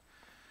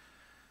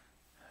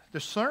The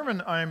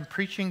sermon I'm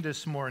preaching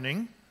this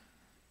morning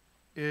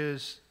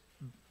is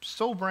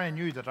so brand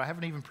new that I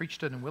haven't even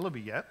preached it in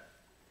Willoughby yet.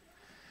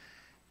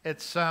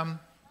 It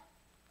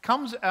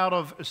comes out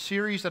of a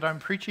series that I'm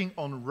preaching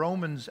on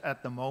Romans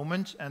at the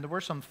moment, and there were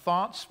some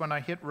thoughts when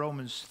I hit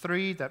Romans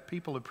 3 that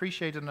people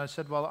appreciated, and I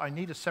said, well, I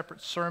need a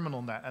separate sermon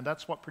on that, and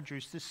that's what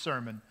produced this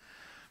sermon,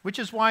 which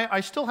is why I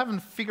still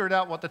haven't figured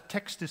out what the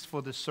text is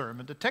for this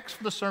sermon. The text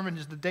for the sermon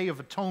is the Day of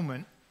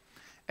Atonement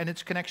and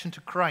its connection to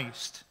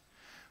Christ,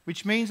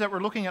 which means that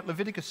we're looking at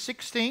Leviticus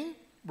 16,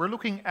 we're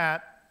looking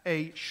at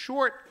a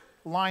short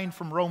line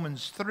from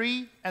Romans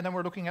 3, and then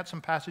we're looking at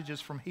some passages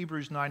from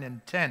Hebrews 9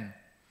 and 10.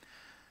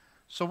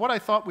 So what I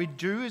thought we'd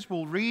do is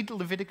we'll read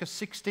Leviticus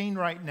 16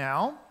 right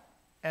now,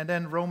 and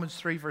then Romans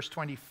 3 verse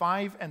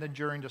 25, and then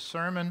during the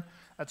sermon,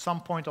 at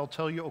some point I'll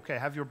tell you, okay,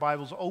 have your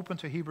Bibles open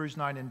to Hebrews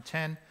 9 and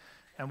 10,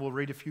 and we'll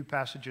read a few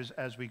passages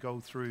as we go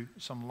through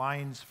some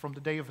lines from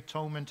the Day of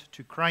Atonement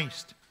to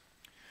Christ.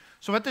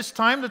 So at this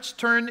time, let's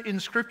turn in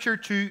Scripture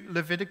to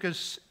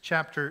Leviticus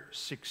chapter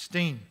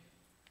 16.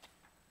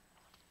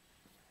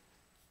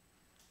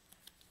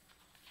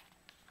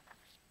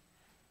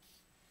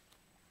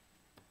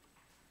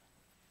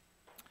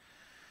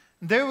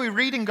 There we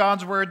read in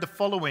God's Word the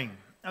following.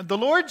 The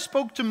Lord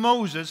spoke to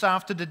Moses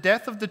after the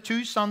death of the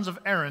two sons of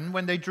Aaron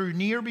when they drew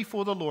near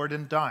before the Lord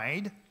and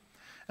died.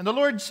 And the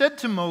Lord said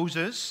to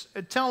Moses,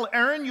 tell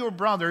Aaron your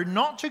brother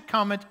not to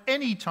come at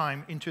any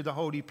time into the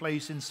holy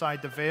place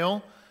inside the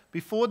veil,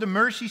 before the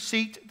mercy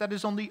seat that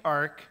is on the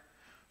ark,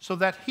 so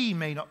that he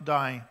may not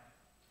die.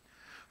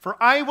 For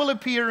I will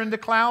appear in the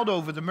cloud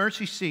over the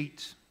mercy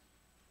seat.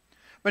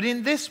 But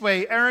in this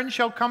way Aaron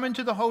shall come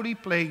into the holy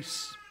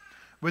place,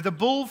 with a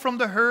bull from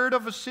the herd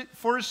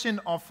for a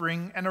sin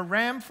offering, and a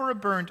ram for a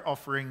burnt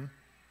offering.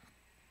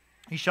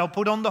 He shall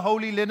put on the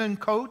holy linen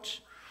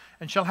coat,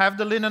 and shall have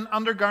the linen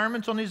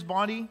undergarment on his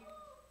body,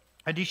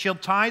 and he shall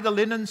tie the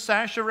linen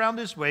sash around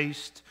his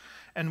waist,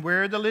 and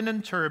wear the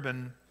linen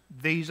turban.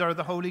 These are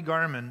the holy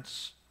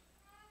garments.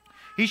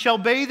 He shall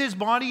bathe his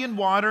body in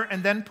water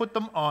and then put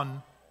them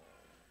on.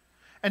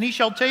 And he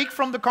shall take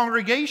from the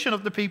congregation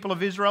of the people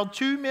of Israel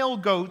 2 male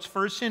goats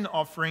for a sin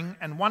offering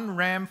and 1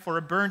 ram for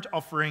a burnt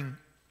offering.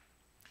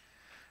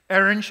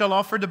 Aaron shall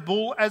offer the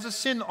bull as a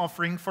sin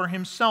offering for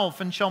himself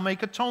and shall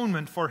make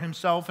atonement for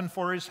himself and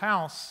for his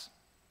house.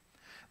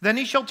 Then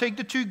he shall take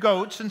the 2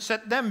 goats and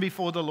set them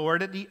before the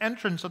Lord at the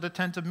entrance of the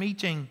tent of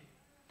meeting.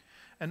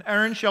 And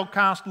Aaron shall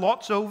cast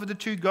lots over the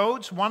 2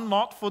 goats, 1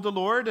 lot for the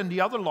Lord and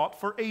the other lot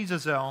for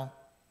Azazel.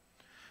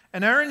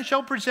 And Aaron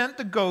shall present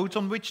the goat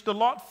on which the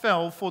lot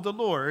fell for the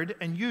Lord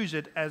and use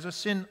it as a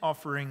sin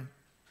offering.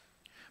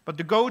 But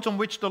the goat on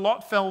which the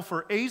lot fell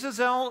for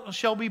Azazel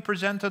shall be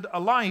presented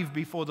alive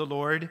before the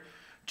Lord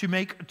to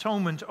make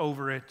atonement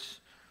over it,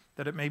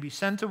 that it may be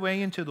sent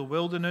away into the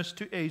wilderness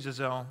to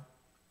Azazel.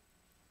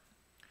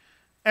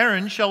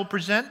 Aaron shall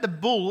present the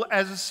bull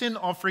as a sin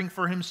offering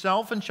for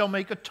himself and shall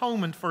make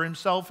atonement for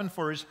himself and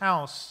for his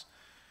house.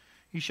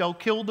 He shall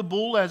kill the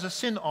bull as a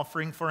sin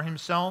offering for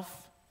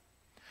himself.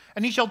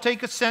 And he shall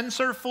take a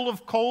censer full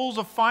of coals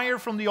of fire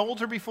from the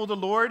altar before the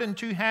Lord and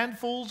 2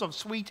 handfuls of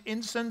sweet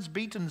incense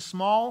beaten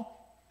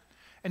small.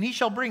 And he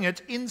shall bring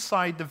it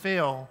inside the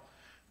veil.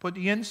 Put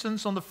the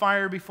incense on the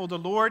fire before the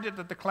Lord,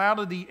 that the cloud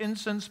of the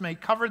incense may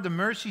cover the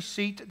mercy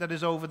seat that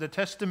is over the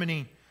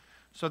testimony,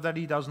 so that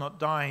he does not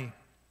die.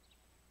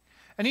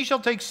 And he shall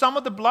take some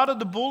of the blood of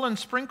the bull and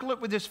sprinkle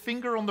it with his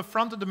finger on the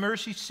front of the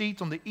mercy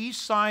seat on the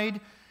east side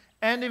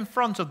and in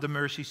front of the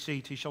mercy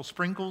seat. He shall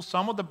sprinkle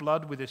some of the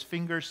blood with his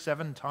finger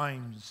 7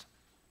 times.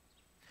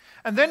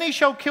 And then he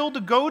shall kill the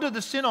goat of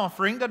the sin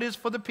offering that is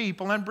for the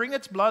people and bring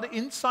its blood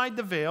inside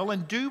the veil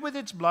and do with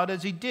its blood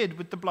as he did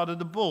with the blood of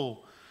the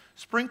bull,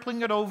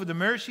 sprinkling it over the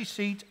mercy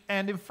seat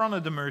and in front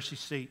of the mercy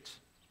seat.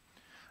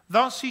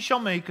 Thus he shall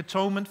make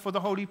atonement for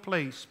the holy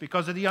place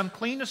because of the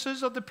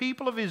uncleannesses of the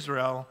people of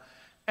Israel,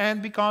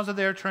 and because of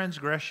their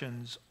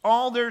transgressions,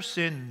 all their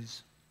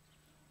sins.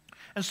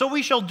 And so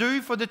we shall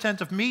do for the tent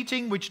of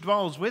meeting, which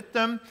dwells with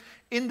them,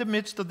 in the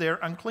midst of their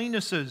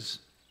uncleannesses.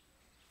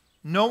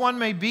 No one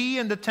may be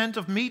in the tent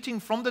of meeting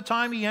from the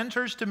time he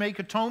enters to make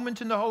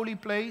atonement in the holy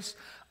place,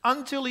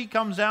 until he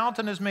comes out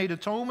and has made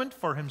atonement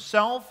for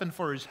himself and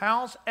for his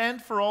house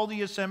and for all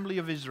the assembly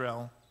of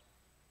Israel.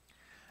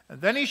 And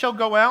then he shall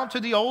go out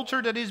to the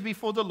altar that is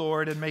before the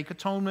Lord and make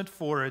atonement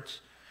for it.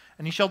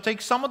 And he shall take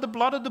some of the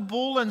blood of the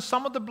bull and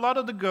some of the blood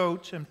of the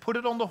goat and put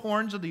it on the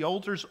horns of the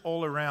altars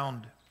all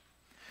around.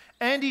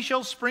 And he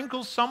shall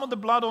sprinkle some of the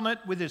blood on it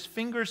with his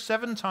finger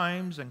 7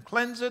 times and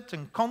cleanse it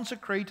and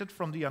consecrate it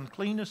from the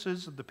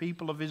uncleannesses of the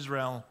people of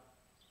Israel.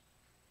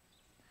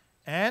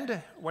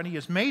 And when he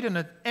has made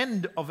an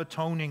end of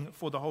atoning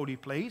for the holy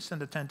place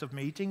and the tent of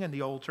meeting and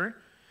the altar,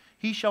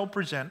 he shall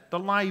present the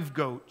live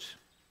goat.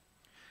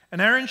 And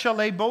Aaron shall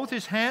lay both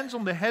his hands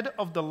on the head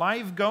of the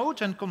live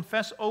goat and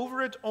confess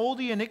over it all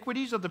the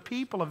iniquities of the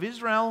people of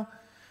Israel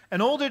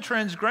and all their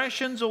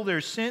transgressions, all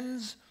their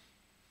sins.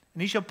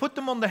 And he shall put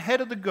them on the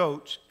head of the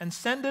goat and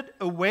send it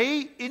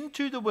away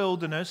into the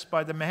wilderness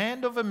by the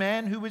hand of a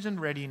man who is in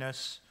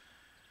readiness.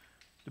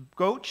 The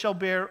goat shall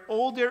bear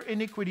all their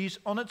iniquities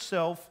on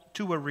itself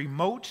to a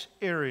remote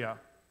area,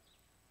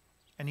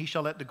 and he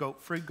shall let the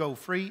goat go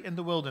free in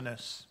the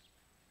wilderness.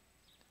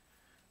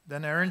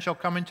 Then Aaron shall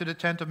come into the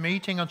tent of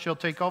meeting, and shall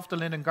take off the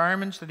linen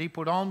garments that he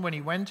put on when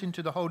he went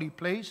into the holy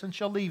place, and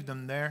shall leave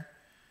them there.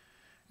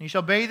 And he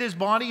shall bathe his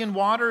body in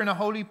water in a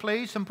holy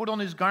place, and put on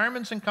his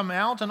garments, and come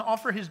out, and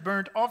offer his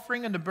burnt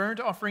offering and the burnt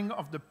offering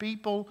of the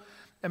people,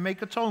 and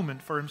make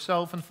atonement for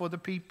himself and for the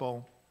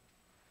people.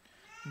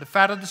 And the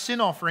fat of the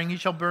sin offering he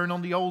shall burn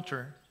on the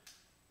altar.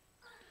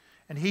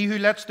 And he who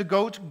lets the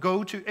goat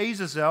go to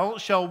Azazel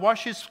shall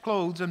wash his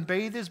clothes and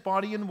bathe his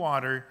body in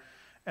water,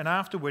 and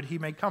afterward he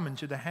may come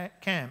into the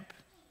camp.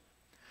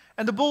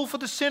 And the bull for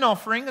the sin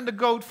offering and the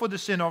goat for the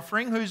sin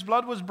offering, whose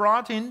blood was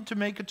brought in to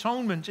make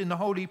atonement in the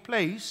holy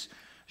place,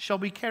 shall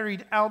be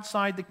carried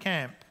outside the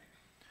camp.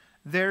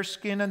 Their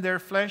skin and their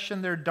flesh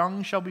and their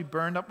dung shall be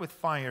burned up with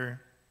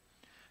fire.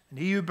 And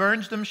he who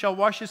burns them shall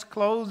wash his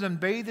clothes and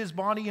bathe his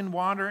body in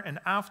water, and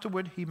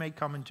afterward he may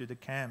come into the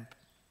camp.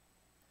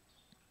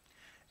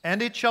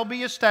 And it shall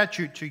be a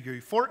statute to you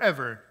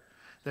forever,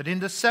 that in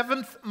the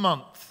 7th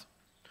month,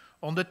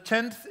 on the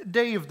 10th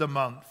day of the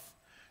month,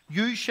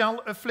 you shall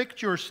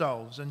afflict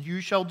yourselves, and you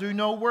shall do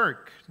no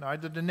work,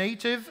 neither the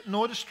native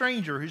nor the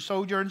stranger who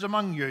sojourns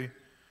among you.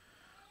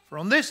 For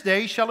on this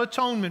day shall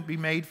atonement be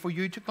made for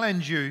you to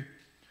cleanse you.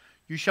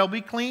 You shall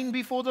be clean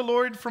before the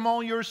Lord from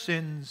all your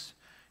sins.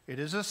 It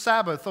is a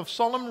Sabbath of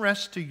solemn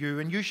rest to you,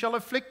 and you shall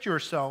afflict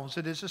yourselves.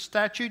 It is a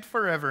statute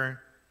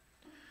forever.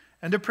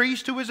 And the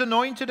priest who is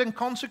anointed and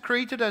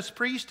consecrated as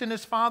priest in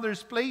his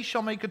father's place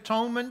shall make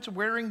atonement,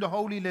 wearing the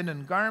holy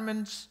linen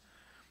garments.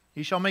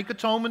 He shall make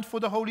atonement for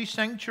the holy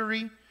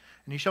sanctuary,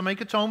 and he shall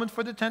make atonement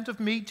for the tent of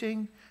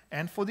meeting,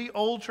 and for the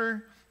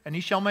altar, and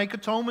he shall make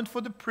atonement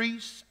for the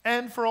priests,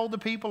 and for all the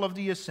people of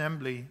the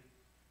assembly.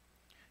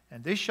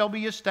 And this shall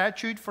be a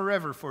statute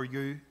forever for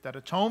you, that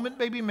atonement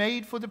may be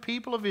made for the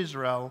people of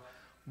Israel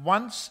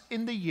once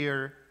in the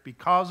year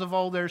because of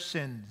all their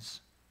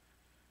sins.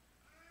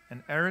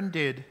 And Aaron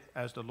did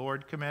as the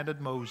Lord commanded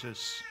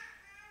Moses.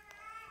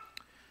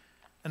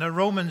 And in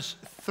Romans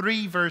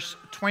 3 verse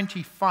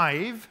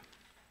 25,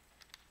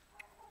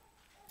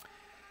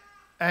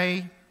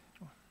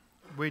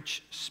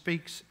 which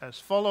speaks as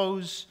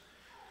follows: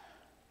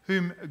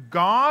 whom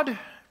God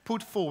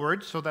put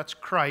forward, so that's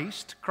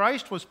Christ.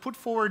 Christ was put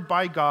forward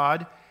by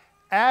God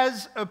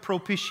as a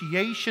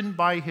propitiation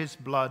by his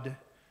blood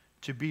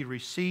to be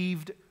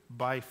received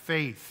by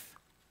faith.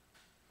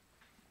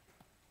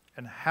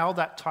 And how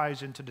that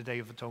ties into the Day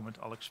of Atonement,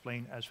 I'll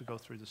explain as we go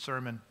through the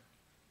sermon.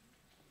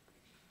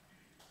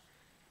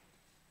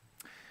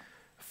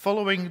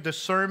 Following the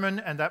sermon,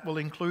 and that will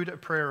include a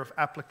prayer of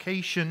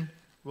application,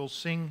 we'll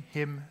sing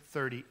hymn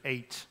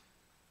 38.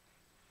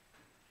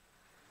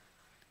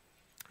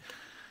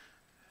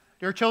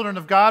 Dear children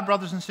of God,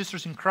 brothers and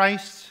sisters in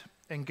Christ,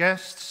 and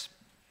guests,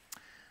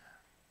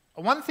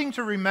 one thing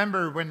to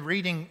remember when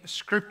reading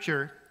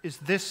Scripture is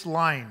this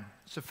line.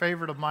 It's a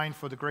favorite of mine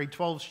for the grade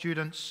 12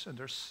 students, and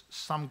there's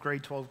some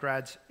grade 12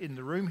 grads in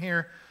the room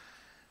here.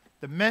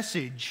 The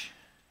message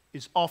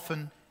is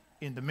often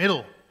in the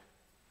middle.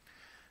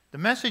 The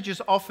message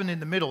is often in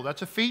the middle.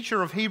 That's a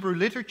feature of Hebrew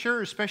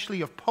literature,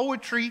 especially of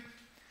poetry,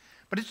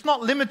 but it's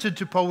not limited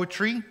to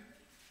poetry.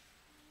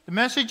 The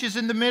message is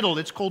in the middle.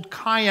 It's called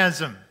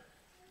chiasm,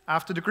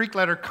 after the Greek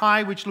letter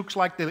chi, which looks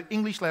like the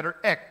English letter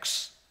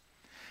X.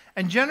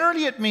 And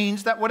generally it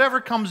means that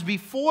whatever comes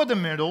before the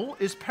middle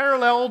is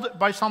paralleled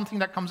by something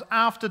that comes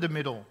after the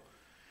middle.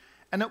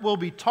 And it will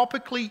be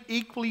topically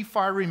equally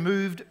far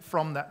removed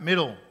from that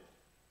middle.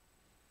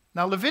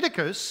 Now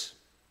Leviticus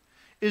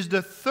is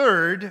the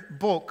 3rd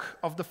book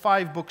of the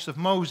 5 books of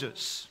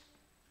Moses.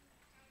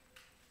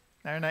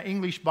 Now in our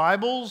English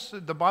Bibles,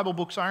 the Bible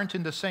books aren't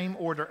in the same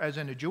order as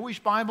in a Jewish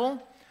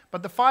Bible,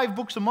 but the 5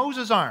 books of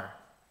Moses are.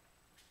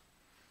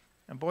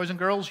 And boys and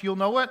girls, you'll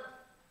know it.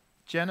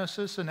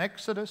 Genesis and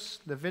Exodus,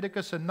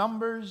 Leviticus and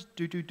Numbers,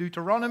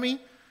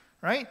 Deuteronomy,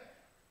 right?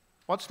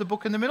 What's the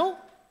book in the middle?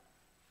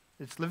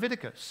 It's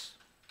Leviticus.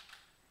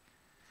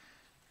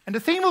 And the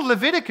theme of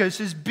Leviticus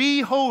is,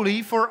 be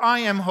holy, for I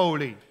am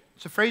holy.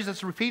 It's a phrase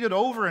that's repeated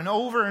over and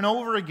over and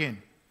over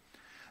again.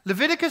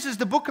 Leviticus is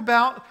the book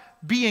about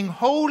being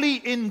holy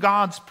in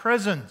God's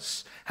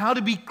presence, how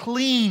to be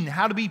clean,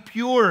 how to be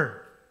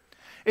pure.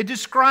 It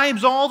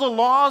describes all the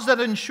laws that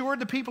ensure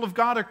the people of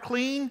God are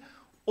clean,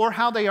 or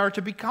how they are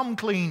to become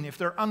clean if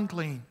they're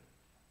unclean.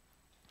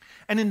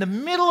 And in the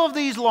middle of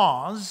these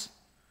laws,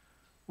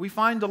 we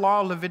find the law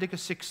of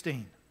Leviticus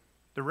 16,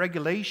 the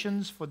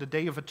regulations for the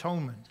Day of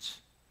Atonement.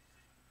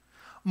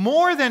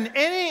 More than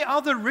any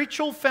other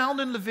ritual found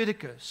in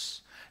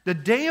Leviticus, the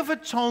Day of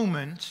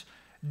Atonement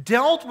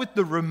dealt with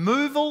the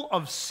removal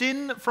of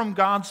sin from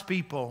God's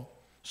people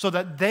so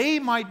that they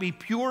might be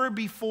pure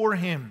before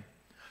Him,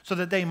 so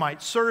that they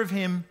might serve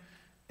Him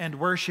and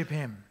worship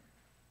Him.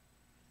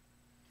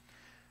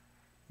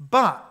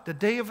 But the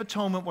Day of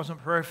Atonement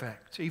wasn't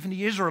perfect. Even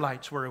the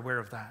Israelites were aware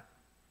of that.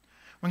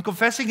 When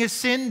confessing his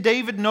sin,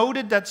 David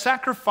noted that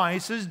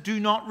sacrifices do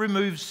not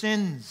remove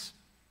sins.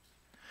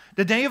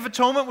 The Day of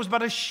Atonement was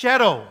but a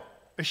shadow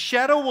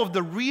of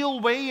the real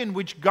way in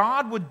which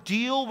God would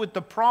deal with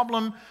the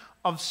problem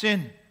of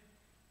sin.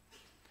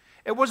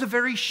 It was a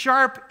very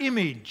sharp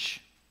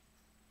image,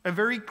 a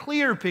very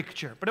clear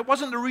picture, but it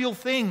wasn't the real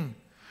thing.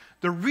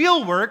 The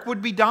real work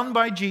would be done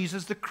by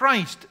Jesus the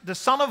Christ, the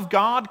Son of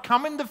God,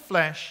 come in the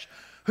flesh,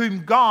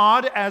 whom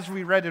God, as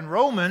we read in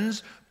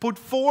Romans, put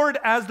forward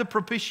as the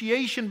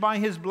propitiation by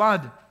his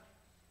blood.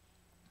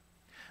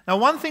 Now,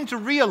 one thing to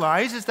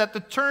realize is that the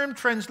term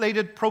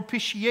translated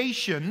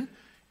propitiation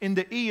in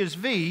the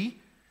ESV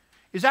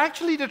is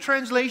actually the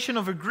translation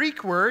of a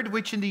Greek word,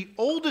 which in the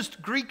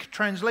oldest Greek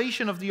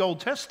translation of the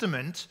Old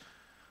Testament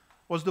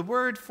was the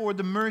word for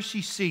the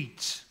mercy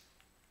seat.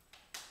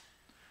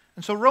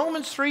 And so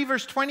Romans 3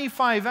 verse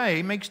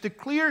 25a makes the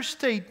clear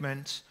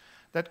statement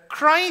that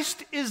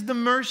Christ is the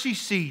mercy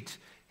seat.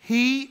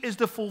 He is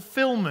the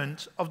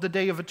fulfillment of the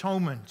Day of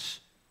Atonement.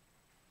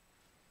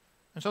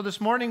 And so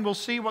this morning we'll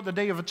see what the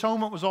Day of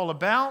Atonement was all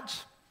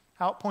about,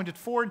 how it pointed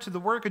forward to the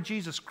work of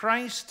Jesus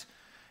Christ,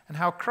 and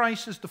how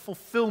Christ is the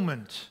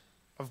fulfillment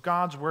of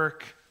God's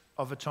work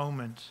of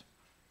atonement.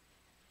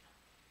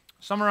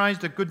 Summarize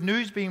the good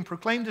news being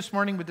proclaimed this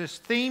morning with this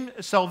theme: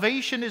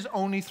 salvation is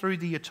only through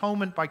the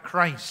atonement by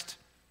Christ.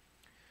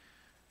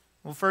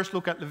 We'll first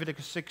look at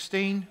Leviticus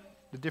 16,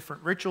 the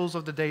different rituals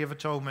of the Day of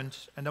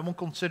Atonement, and then we'll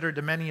consider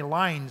the many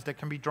lines that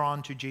can be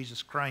drawn to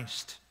Jesus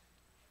Christ.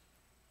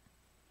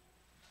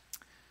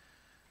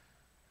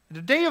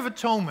 The Day of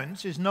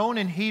Atonement is known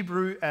in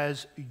Hebrew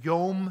as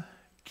Yom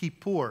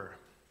Kippur.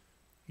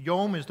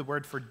 Yom is the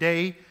word for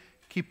day.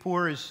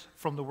 Kippur is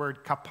from the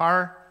word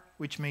kapar,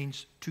 which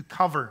means to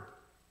cover.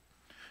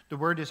 The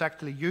word is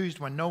actually used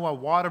when Noah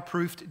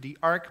waterproofed the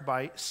ark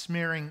by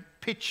smearing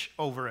pitch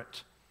over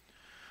it.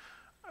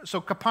 So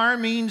kapar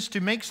means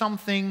to make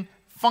something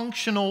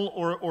functional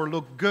or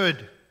look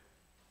good.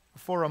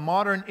 For a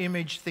modern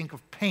image, think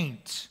of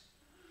paint.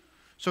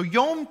 So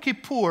Yom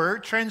Kippur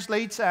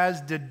translates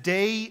as the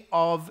day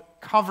of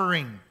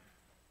covering.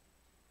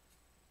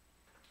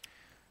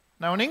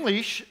 Now in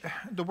English,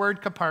 the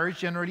word kapar is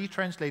generally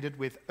translated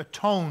with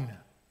atone.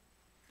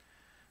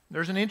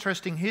 There's an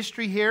interesting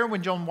history here.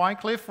 When John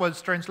Wycliffe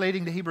was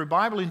translating the Hebrew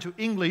Bible into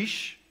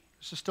English,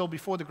 this is still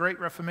before the Great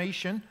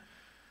Reformation,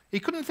 he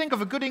couldn't think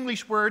of a good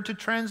English word to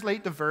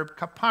translate the verb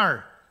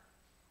kapar,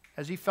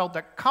 as he felt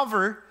that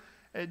cover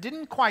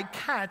didn't quite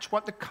catch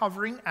what the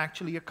covering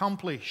actually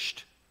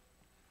accomplished.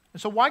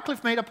 And so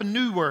Wycliffe made up a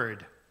new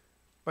word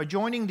by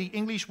joining the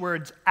English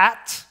words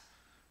at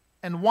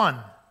and one.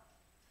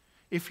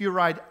 If you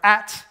write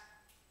at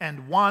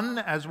and one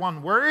as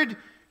one word,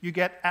 you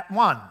get at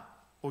one,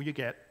 or you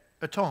get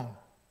atone.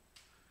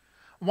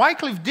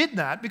 Wycliffe did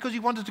that because he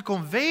wanted to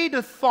convey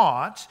the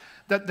thought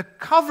that the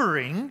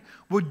covering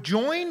would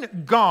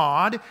join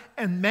God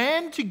and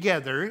man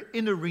together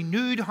in a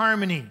renewed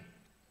harmony.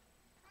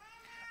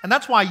 And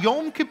that's why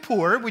Yom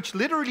Kippur, which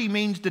literally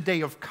means the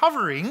day of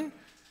covering,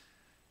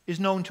 is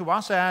known to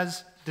us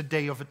as the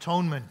Day of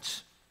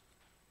Atonement.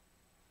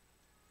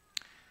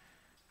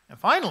 And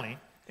finally,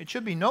 it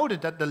should be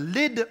noted that the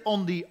lid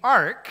on the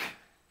ark,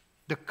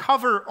 the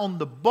cover on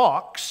the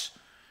box,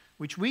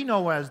 which we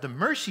know as the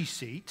mercy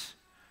seat,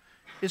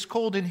 is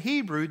called in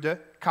Hebrew the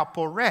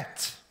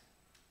kaporet.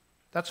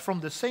 That's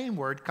from the same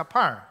word,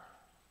 kapar.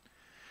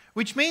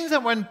 Which means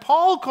that when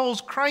Paul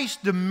calls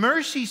Christ the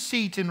mercy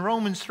seat in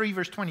Romans 3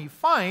 verse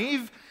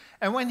 25,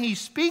 and when he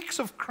speaks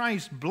of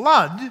Christ's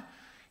blood,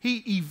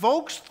 he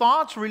evokes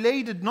thoughts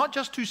related not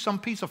just to some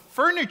piece of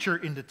furniture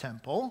in the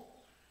temple,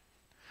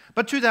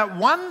 but to that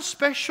one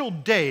special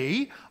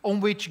day on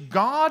which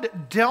God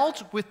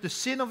dealt with the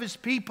sin of his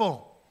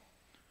people.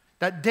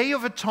 That Day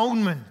of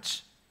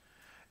Atonement.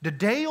 The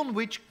day on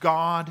which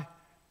God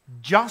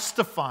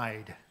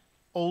justified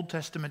Old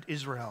Testament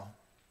Israel.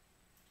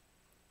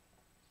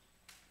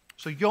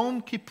 So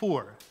Yom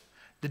Kippur,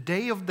 the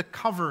day of the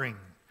covering,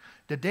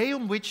 the day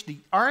on which the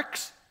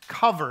ark's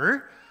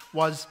cover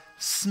was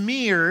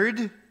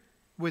smeared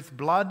with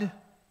blood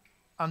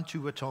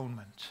unto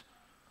atonement.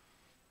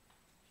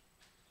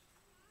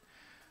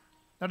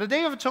 Now, the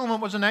Day of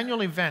Atonement was an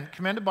annual event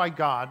commanded by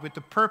God with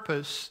the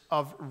purpose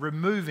of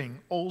removing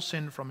all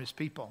sin from his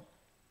people.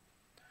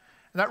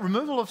 And that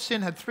removal of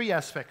sin had three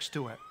aspects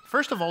to it.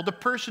 First of all, the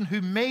person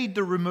who made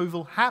the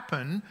removal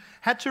happen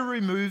had to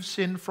remove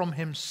sin from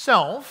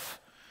himself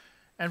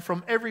and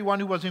from everyone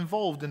who was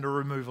involved in the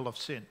removal of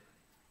sin.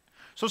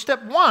 So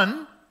step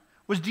one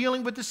was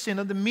dealing with the sin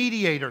of the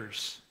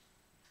mediators,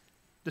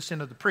 the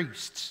sin of the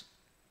priests.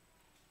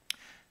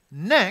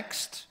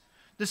 Next,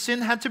 the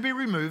sin had to be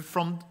removed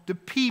from the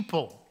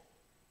people.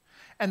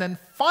 And then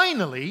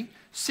finally,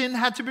 sin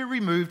had to be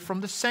removed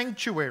from the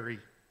sanctuary.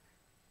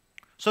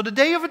 So the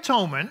Day of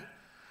Atonement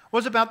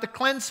was about the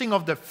cleansing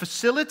of the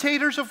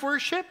facilitators of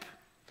worship,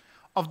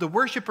 of the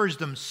worshipers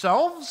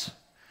themselves,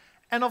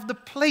 and of the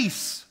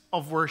place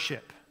of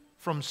worship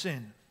from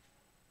sin.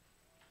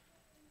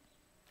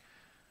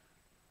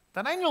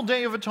 That annual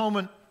Day of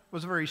Atonement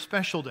was a very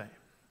special day.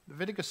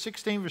 Leviticus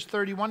 16 verse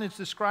 31 is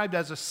described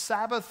as a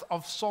Sabbath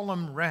of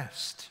solemn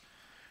rest.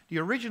 The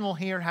original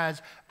here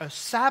has a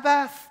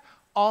Sabbath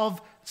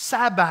of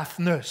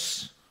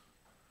Sabbathness.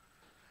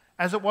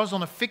 As it was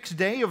on a fixed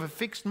day of a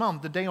fixed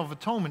month, the Day of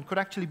Atonement could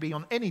actually be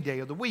on any day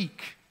of the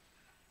week.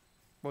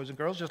 Boys and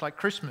girls, just like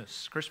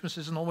Christmas. Christmas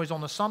isn't always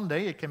on a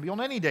Sunday, it can be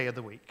on any day of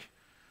the week.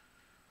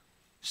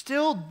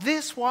 Still,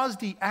 this was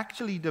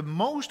actually the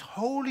most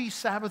holy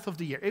Sabbath of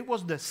the year. It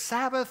was the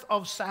Sabbath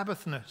of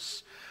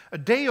Sabbathness, a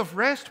day of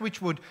rest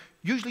which would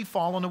usually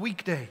fall on a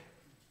weekday.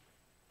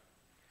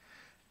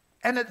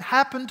 And it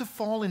happened to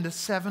fall in the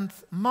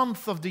 7th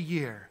month of the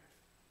year.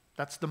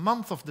 That's the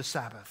month of the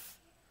Sabbath.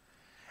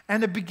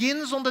 And it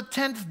begins on the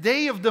 10th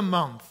day of the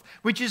month,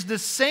 which is the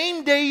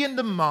same day in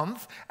the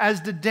month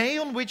as the day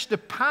on which the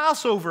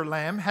Passover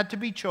lamb had to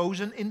be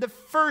chosen in the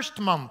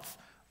first month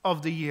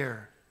of the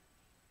year.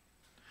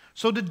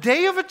 So the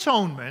Day of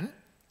Atonement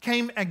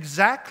came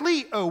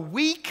exactly a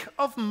week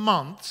of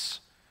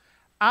months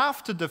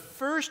after the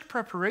first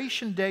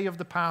preparation day of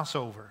the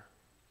Passover.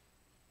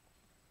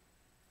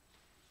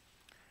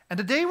 And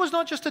the day was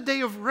not just a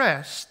day of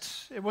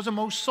rest, it was a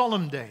most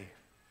solemn day.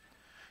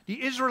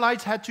 The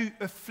Israelites had to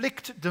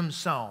afflict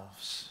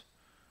themselves.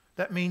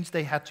 That means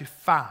they had to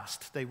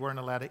fast. They weren't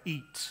allowed to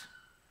eat.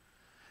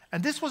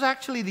 And this was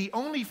actually the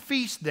only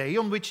feast day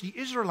on which the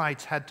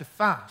Israelites had to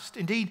fast.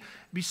 Indeed,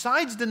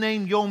 besides the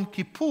name Yom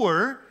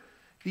Kippur,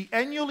 the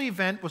annual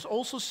event was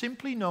also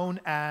simply known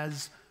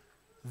as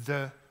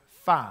the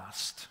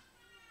fast.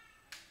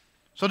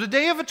 So the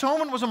Day of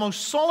Atonement was a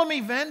most solemn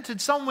event, in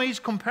some ways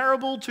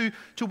comparable to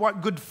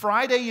what Good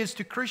Friday is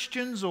to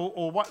Christians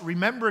or what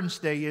Remembrance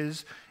Day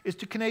is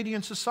to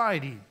Canadian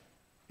society.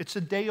 It's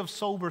a day of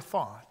sober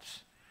thought.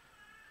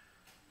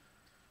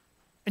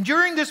 And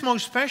during this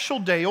most special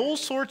day, all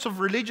sorts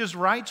of religious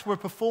rites were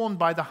performed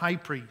by the high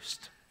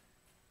priest.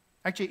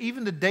 Actually,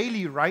 even the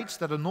daily rites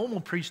that a normal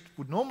priest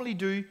would normally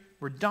do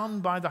were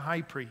done by the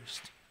high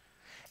priest.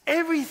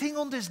 Everything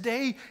on this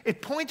day,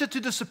 it pointed to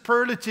the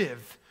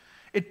superlative.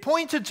 It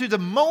pointed to the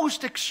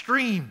most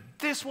extreme.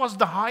 This was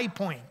the high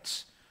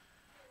point.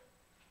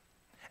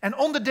 And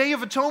on the Day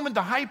of Atonement,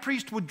 the high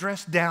priest would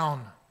dress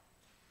down.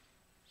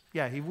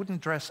 Yeah, he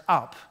wouldn't dress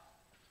up.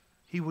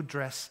 He would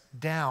dress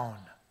down.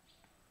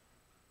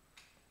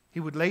 He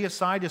would lay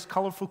aside his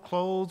colorful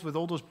clothes with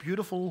all those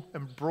beautiful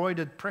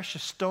embroidered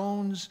precious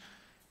stones,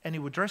 and he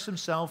would dress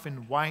himself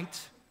in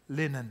white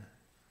linen.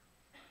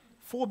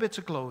 4 bits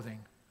of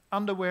clothing: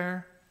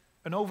 underwear,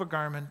 an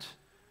overgarment,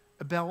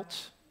 a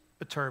belt,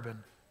 a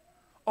turban.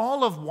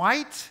 All of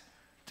white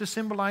to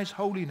symbolize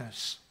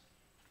holiness.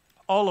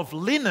 All of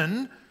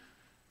linen,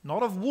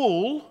 not of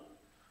wool,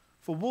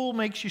 for wool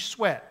makes you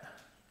sweat.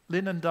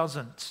 Linen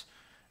doesn't.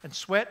 And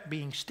sweat,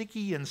 being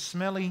sticky and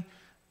smelly,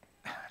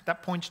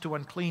 that points to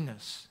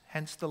uncleanness,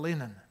 hence the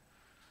linen.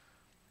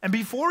 And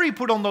before he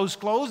put on those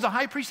clothes, the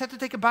high priest had to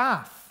take a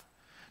bath.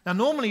 Now,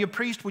 normally a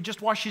priest would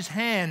just wash his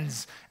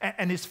hands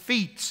and his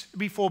feet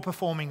before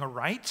performing a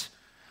rite.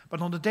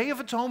 But on the Day of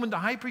Atonement, the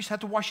high priest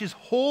had to wash his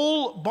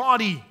whole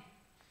body.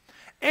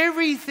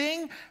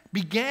 Everything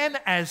began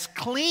as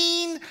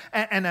clean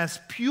and as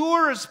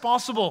pure as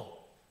possible.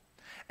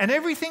 And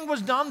everything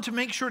was done to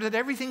make sure that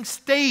everything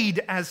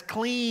stayed as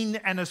clean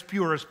and as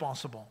pure as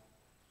possible.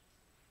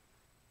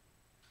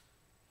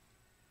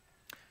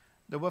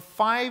 There were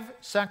 5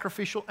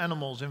 sacrificial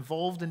animals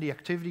involved in the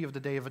activity of the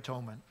Day of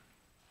Atonement.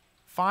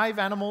 5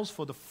 animals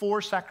for the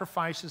 4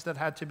 sacrifices that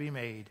had to be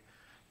made.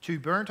 2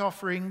 burnt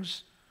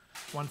offerings,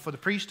 1 for the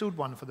priesthood,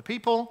 1 for the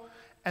people,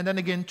 and then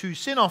again 2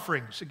 sin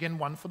offerings, again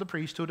 1 for the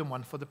priesthood and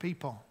 1 for the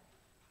people.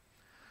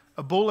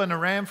 A bull and a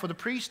ram for the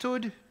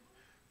priesthood,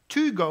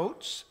 2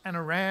 goats and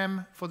a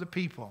ram for the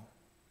people.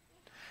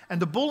 And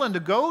the bull and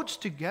the goats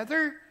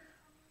together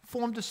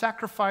formed the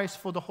sacrifice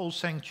for the whole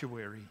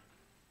sanctuary.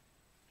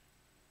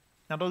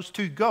 Now those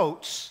 2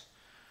 goats,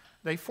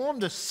 they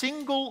formed a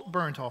single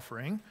burnt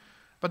offering,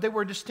 but they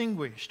were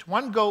distinguished.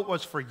 1 goat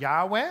was for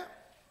Yahweh,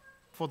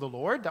 for the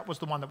Lord, that was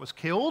the one that was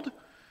killed.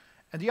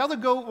 And the other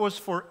goat was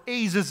for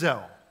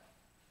Azazel.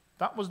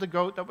 That was the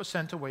goat that was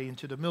sent away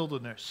into the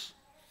wilderness.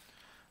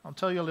 I'll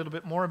tell you a little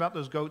bit more about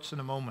those goats in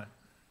a moment.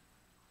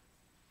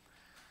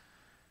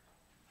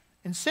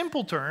 In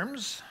simple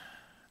terms,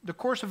 the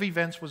course of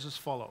events was as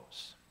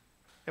follows.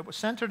 It was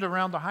centered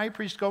around the high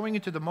priest going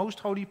into the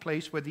most holy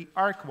place where the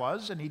ark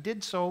was, and he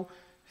did so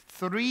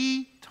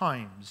 3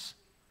 times.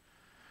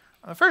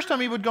 The first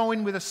time he would go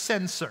in with a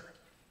censer.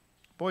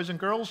 Boys and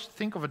girls,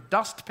 think of a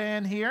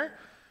dustpan here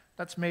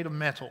that's made of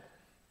metal,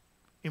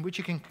 in which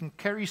you can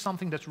carry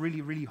something that's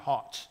really, really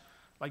hot,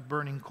 like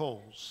burning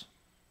coals.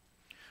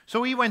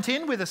 So he went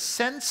in with a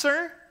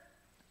censer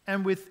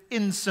and with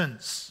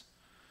incense.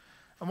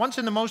 And once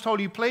in the most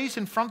holy place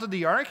in front of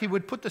the ark, he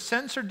would put the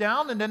censer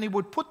down, and then he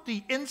would put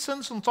the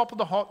incense on top of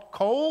the hot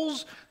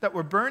coals that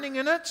were burning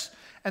in it,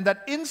 and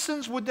that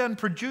incense would then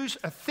produce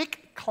a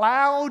thick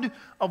cloud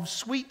of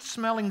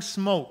sweet-smelling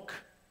smoke.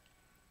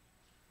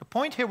 The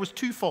point here was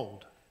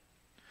twofold.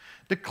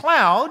 The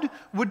cloud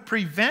would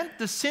prevent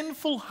the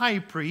sinful high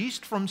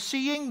priest from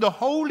seeing the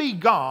holy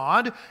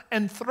God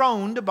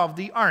enthroned above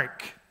the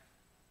ark.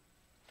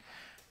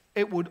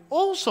 It would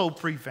also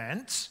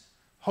prevent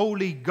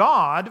holy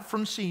God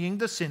from seeing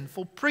the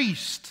sinful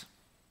priest.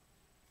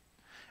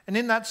 And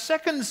in that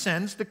second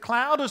sense, the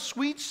cloud of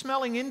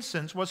sweet-smelling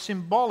incense was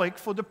symbolic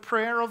for the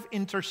prayer of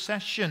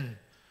intercession,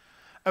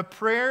 a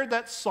prayer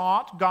that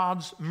sought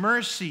God's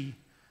mercy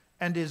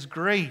and His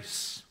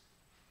grace.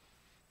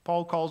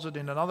 Paul calls it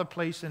in another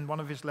place in one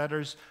of his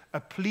letters,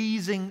 a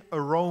pleasing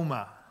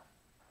aroma.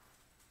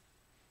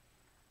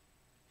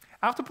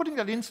 After putting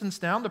that incense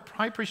down, the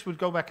high priest would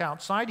go back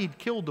outside. He'd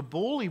kill the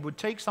bull. He would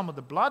take some of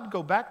the blood,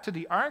 go back to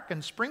the ark,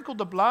 and sprinkle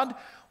the blood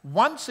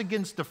once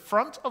against the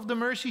front of the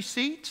mercy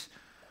seat.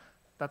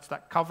 That's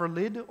that cover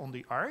lid on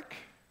the ark.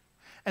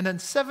 And then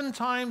 7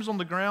 times on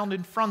the ground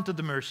in front of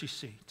the mercy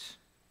seat.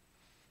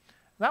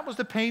 That was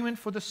the payment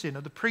for the sin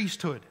of the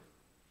priesthood.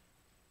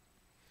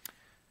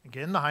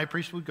 Again, the high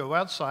priest would go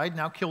outside,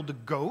 now kill the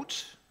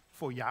goat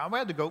for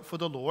Yahweh, the goat for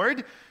the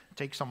Lord,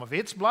 take some of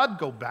its blood,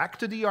 go back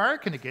to the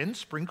ark, and again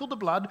sprinkle the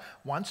blood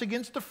once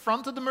against the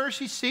front of the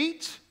mercy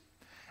seat,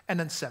 and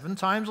then 7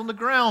 times on the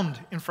ground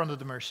in front of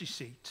the mercy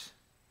seat.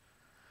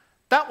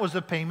 That was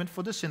the payment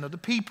for the sin of the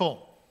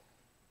people.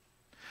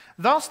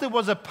 Thus, there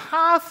was a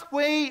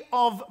pathway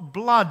of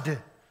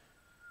blood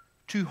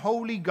to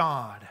holy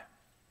God.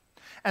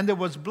 And there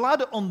was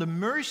blood on the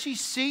mercy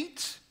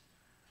seat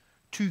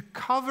to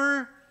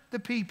cover the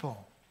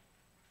people.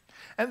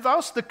 And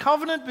thus, the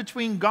covenant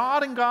between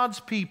God and God's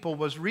people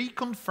was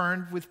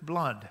reconfirmed with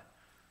blood,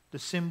 the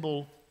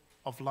symbol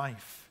of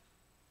life.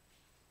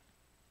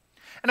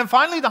 And then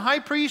finally, the high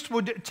priest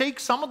would take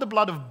some of the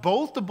blood of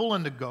both the bull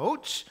and the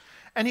goat,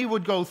 and he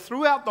would go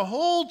throughout the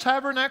whole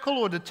tabernacle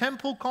or the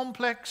temple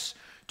complex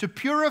to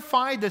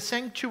purify the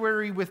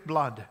sanctuary with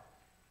blood.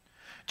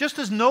 Just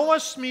as Noah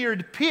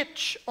smeared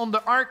pitch on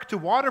the ark to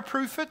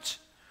waterproof it,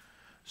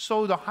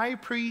 so the high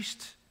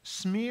priest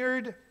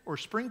smeared or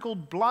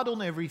sprinkled blood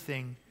on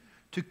everything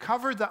to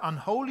cover the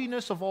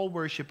unholiness of all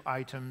worship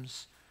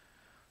items,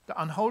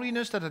 the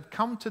unholiness that had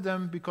come to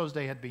them because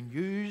they had been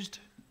used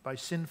by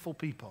sinful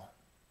people.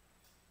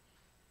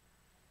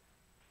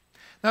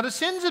 Now, the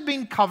sins had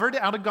been covered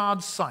out of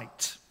God's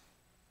sight,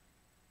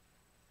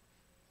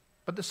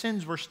 but the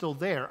sins were still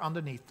there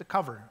underneath the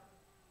cover.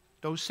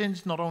 Those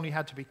sins not only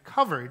had to be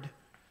covered,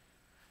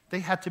 they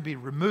had to be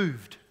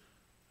removed.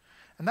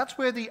 And that's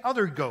where the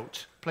other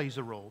goat plays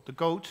a role, the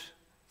goat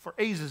for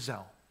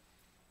Azazel.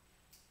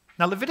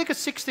 Now, Leviticus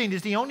 16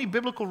 is the only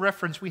biblical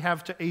reference we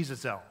have to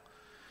Azazel.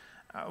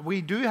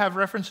 We do have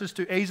references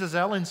to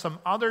Azazel in some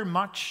other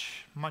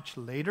much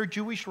later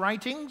Jewish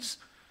writings,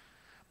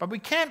 but we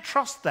can't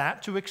trust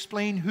that to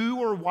explain who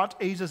or what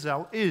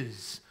Azazel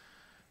is,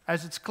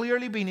 as it's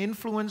clearly been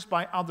influenced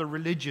by other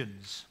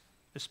religions,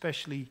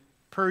 especially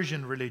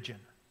Persian religion.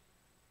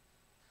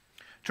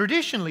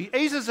 Traditionally,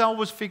 Azazel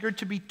was figured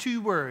to be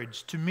 2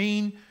 words to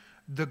mean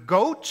the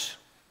goat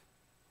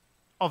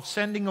of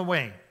sending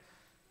away,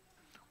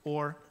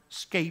 or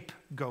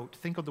scapegoat.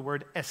 Think of the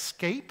word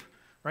escape,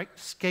 right?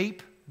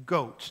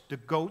 Scapegoat, the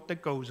goat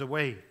that goes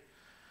away.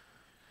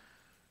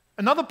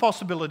 Another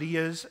possibility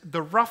is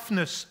the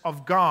roughness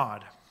of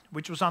God,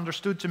 which was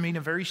understood to mean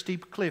a very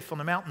steep cliff on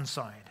a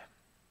mountainside.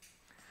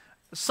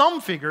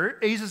 Some figure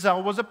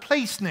Azazel was a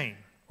place name,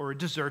 or a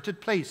deserted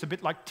place, a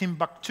bit like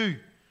Timbuktu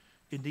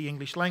in the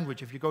English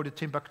language. If you go to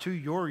Timbuktu,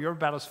 you're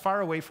about as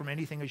far away from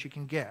anything as you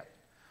can get.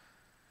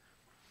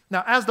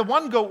 Now, as the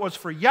one goat was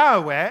for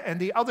Yahweh and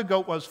the other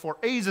goat was for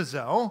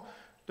Azazel,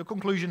 the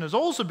conclusion has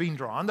also been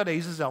drawn that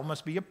Azazel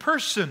must be a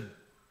person,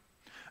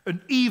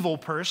 an evil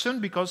person,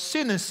 because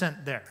sin is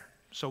sent there.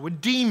 So a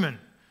demon,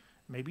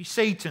 maybe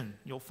Satan.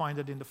 You'll find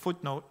it in the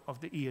footnote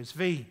of the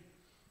ESV.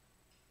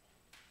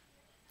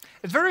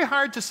 It's very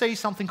hard to say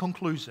something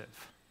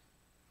conclusive.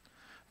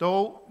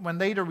 Though, when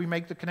later we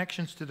make the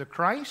connections to the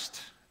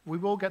Christ, we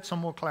will get some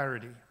more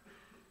clarity.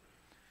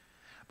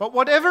 But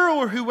whatever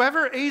or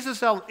whoever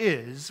Azazel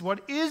is,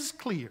 what is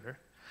clear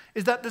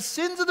is that the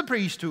sins of the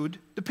priesthood,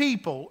 the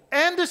people,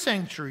 and the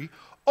sanctuary,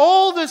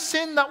 all the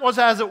sin that was,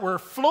 as it were,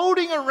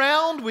 floating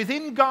around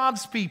within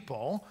God's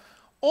people,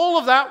 all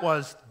of that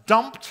was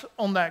dumped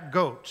on that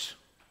goat.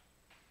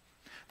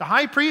 The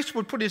high priest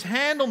would put his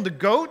hand on the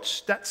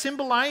goat that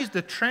symbolized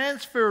the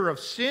transfer of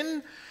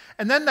sin,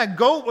 and then that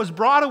goat was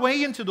brought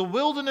away into the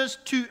wilderness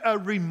to a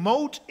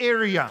remote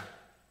area.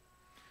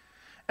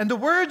 And the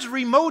words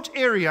remote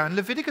area in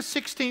Leviticus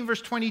 16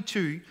 verse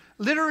 22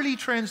 literally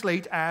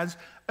translate as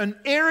an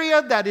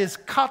area that is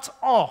cut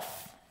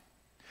off.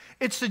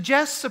 It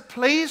suggests a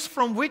place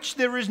from which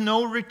there is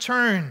no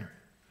return.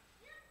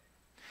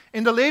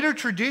 In the later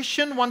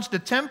tradition, once the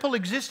temple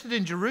existed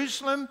in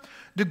Jerusalem,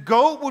 the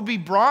goat would be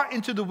brought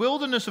into the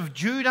wilderness of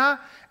Judah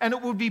and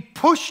it would be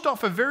pushed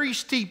off a very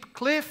steep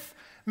cliff,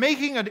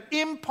 making it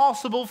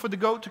impossible for the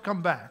goat to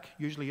come back.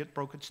 Usually it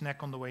broke its neck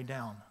on the way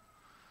down.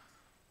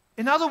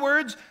 In other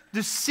words,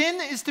 the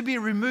sin is to be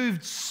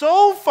removed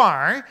so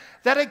far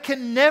that it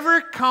can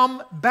never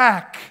come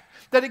back,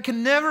 that it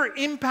can never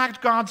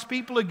impact God's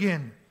people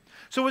again.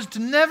 So as to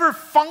never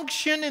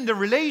function in the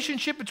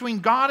relationship between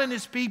God and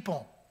His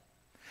people.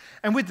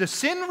 And with the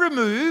sin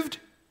removed,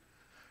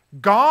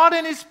 God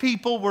and His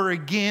people were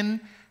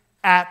again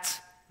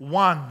at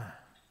one,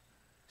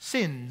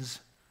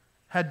 sins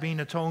had been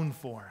atoned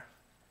for.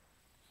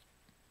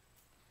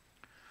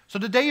 So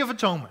the Day of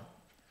Atonement,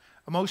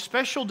 a most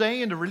special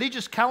day in the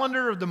religious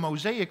calendar of the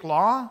Mosaic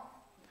Law,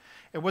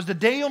 it was the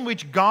day on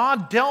which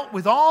God dealt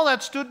with all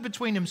that stood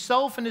between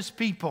himself and his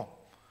people.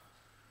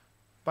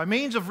 By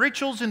means of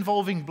rituals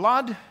involving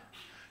blood,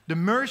 the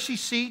mercy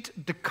seat,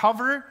 the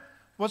cover,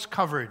 was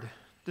covered.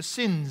 The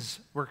sins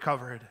were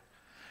covered.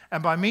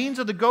 And by means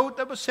of the goat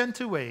that was sent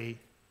away,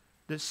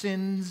 the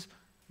sins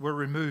were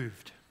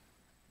removed.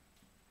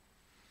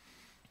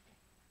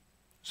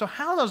 So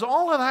how does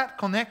all of that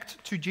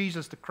connect to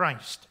Jesus the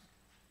Christ?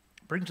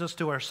 Brings us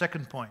to our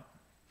second point.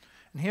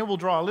 And here we'll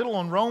draw a little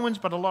on Romans,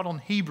 but a lot on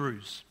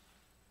Hebrews.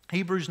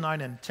 Hebrews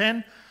 9 and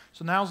 10.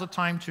 So now's the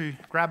time to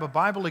grab a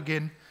Bible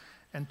again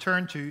and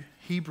turn to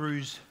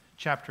Hebrews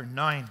chapter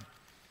 9.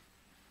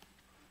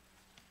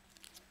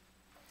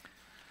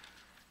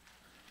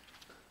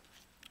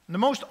 The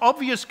most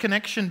obvious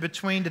connection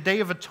between the Day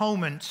of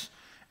Atonement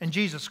and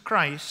Jesus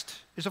Christ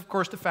is, of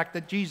course, the fact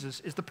that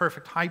Jesus is the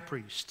perfect high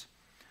priest.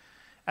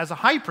 As a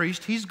high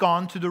priest, he's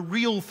gone to the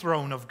real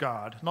throne of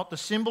God, not the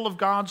symbol of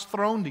God's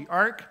throne, the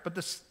ark, but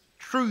the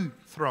true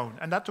throne.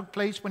 And that took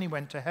place when he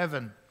went to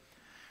heaven.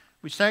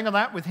 We sang on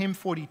that with hymn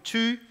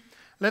 42.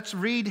 Let's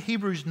read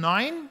Hebrews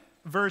 9,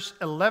 verse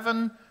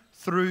 11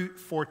 through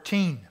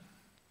 14.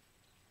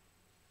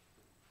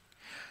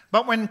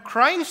 But when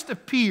Christ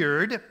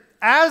appeared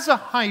as a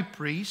high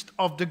priest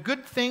of the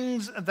good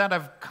things that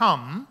have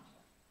come,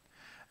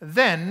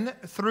 then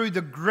through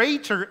the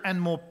greater and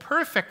more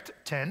perfect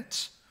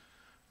tent,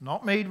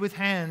 not made with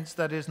hands,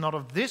 that is not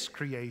of this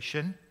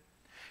creation,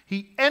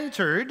 he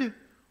entered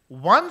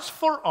once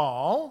for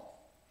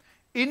all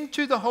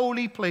into the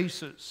holy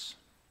places,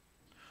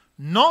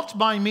 not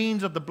by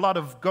means of the blood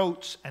of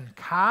goats and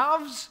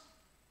calves,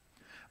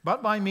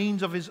 but by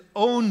means of his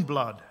own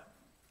blood,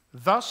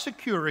 thus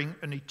securing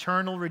an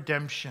eternal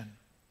redemption.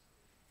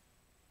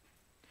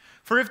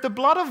 For if the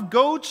blood of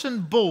goats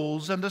and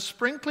bulls and the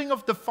sprinkling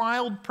of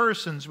defiled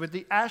persons with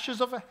the ashes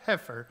of a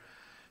heifer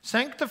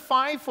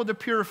sanctify for the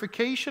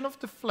purification of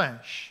the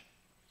flesh,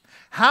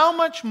 how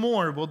much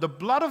more will the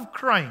blood of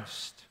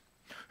Christ,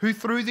 who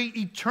through the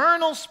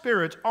eternal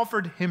Spirit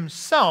offered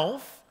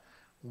himself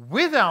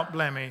without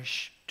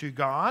blemish to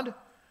God,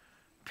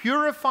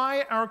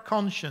 purify our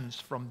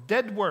conscience from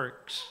dead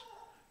works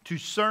to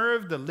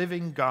serve the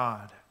living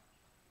God.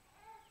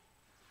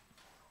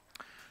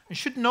 I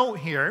should note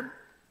here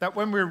that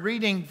when we're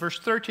reading verse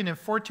 13 and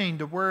 14,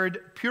 the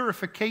word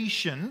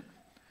purification,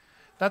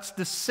 that's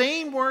the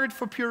same word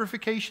for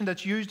purification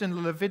that's used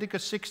in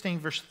Leviticus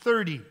 16, verse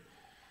 30.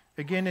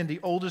 Again, in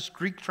the oldest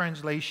Greek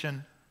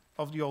translation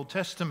of the Old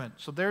Testament.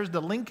 So there's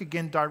the link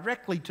again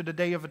directly to the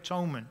Day of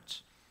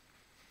Atonement.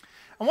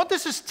 And what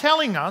this is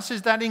telling us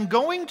is that in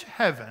going to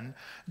heaven,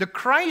 the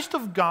Christ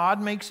of God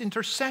makes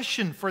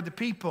intercession for the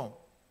people.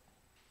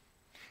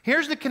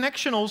 Here's the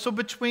connection also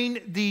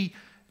between the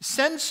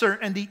censer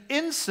and the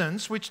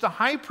incense which the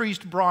high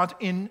priest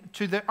brought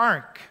into the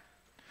ark.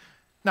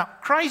 Now,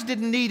 Christ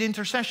didn't need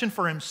intercession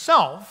for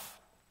himself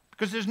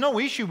because there's no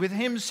issue with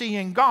him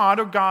seeing God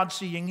or God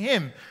seeing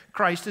him.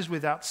 Christ is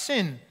without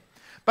sin.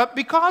 But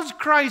because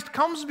Christ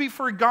comes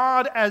before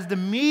God as the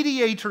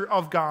mediator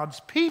of God's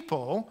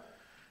people,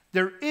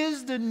 there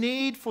is the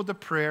need for the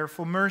prayer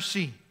for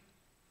mercy.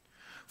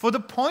 For the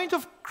point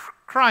of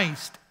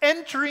Christ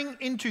entering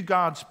into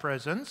God's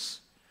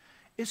presence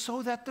is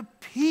so that the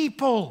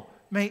people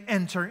may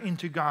enter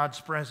into God's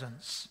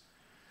presence.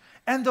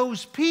 And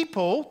those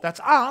people, that's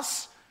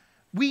us,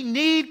 we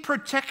need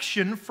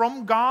protection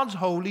from God's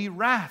holy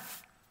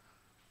wrath.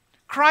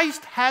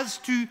 Christ has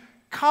to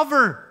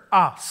cover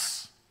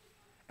us.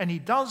 And he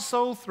does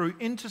so through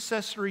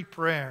intercessory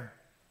prayer.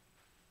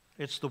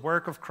 It's the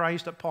work of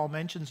Christ that Paul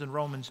mentions in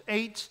Romans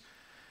 8,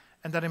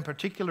 and that in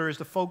particular is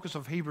the focus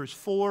of Hebrews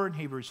 4 and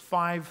Hebrews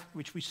 5,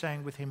 which we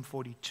sang with hymn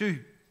 42.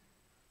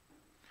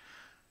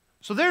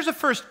 So there's a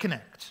first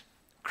connect.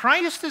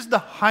 Christ is the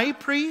high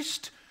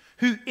priest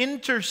who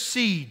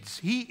intercedes.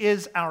 He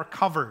is our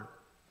cover.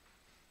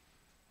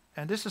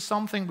 And this is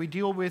something we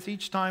deal with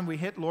each time we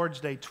hit Lord's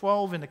Day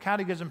 12 in the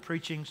Catechism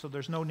preaching, so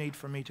there's no need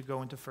for me to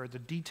go into further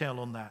detail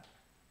on that.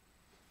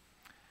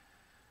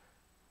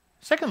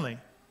 Secondly,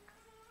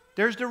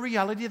 there's the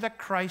reality that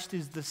Christ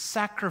is the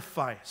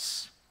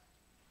sacrifice.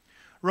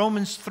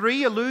 Romans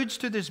 3 alludes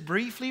to this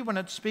briefly when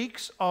it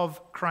speaks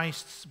of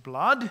Christ's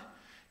blood.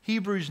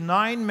 Hebrews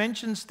 9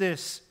 mentions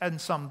this in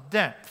some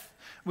depth.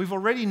 We've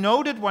already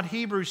noted what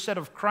Hebrews said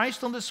of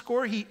Christ on this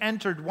score. He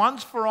entered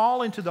once for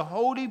all into the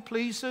holy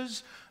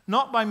places,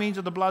 not by means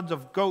of the bloods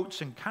of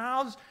goats and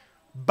calves,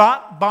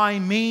 but by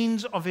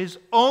means of his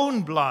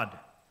own blood,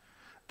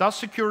 thus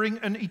securing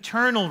an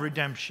eternal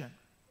redemption.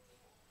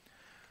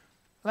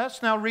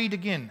 Let's now read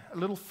again a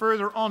little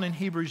further on in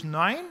Hebrews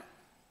 9,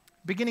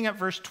 beginning at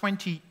verse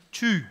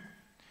 22,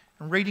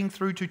 and reading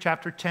through to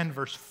chapter 10,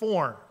 verse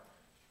 4.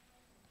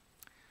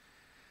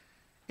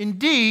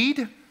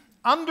 Indeed,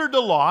 under the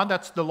law,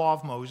 that's the law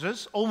of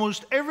Moses,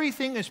 almost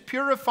everything is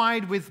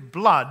purified with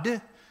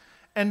blood,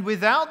 and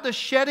without the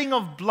shedding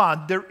of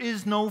blood there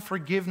is no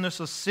forgiveness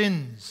of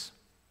sins.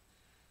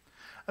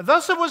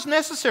 Thus it was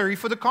necessary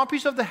for the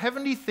copies of the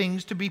heavenly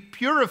things to be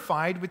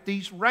purified with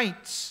these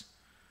rites,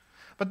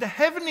 but the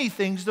heavenly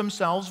things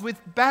themselves with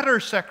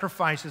better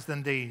sacrifices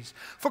than these.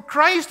 For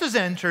Christ has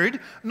entered,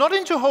 not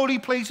into holy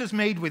places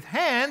made with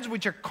hands,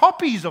 which are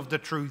copies of the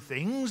true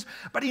things,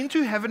 but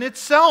into heaven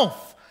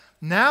itself,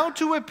 now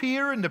to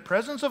appear in the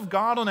presence of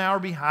God on our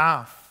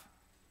behalf.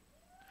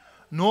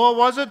 Nor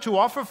was it to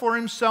offer for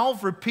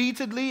himself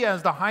repeatedly,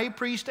 as the high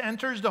priest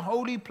enters the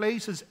holy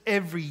places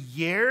every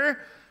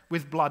year,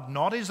 with blood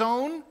not his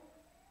own,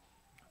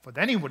 for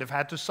then he would have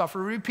had to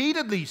suffer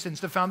repeatedly since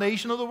the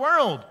foundation of the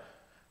world.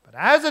 But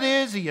as it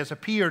is, he has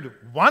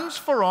appeared once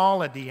for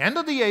all at the end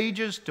of the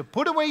ages to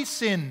put away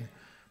sin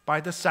by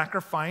the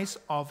sacrifice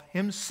of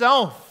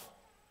himself.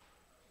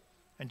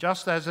 And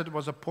just as it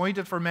was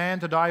appointed for man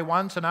to die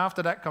once, and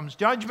after that comes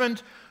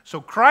judgment, so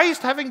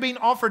Christ, having been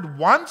offered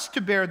once to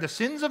bear the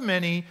sins of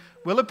many,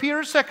 will appear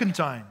a second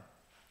time,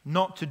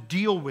 not to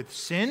deal with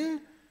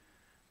sin,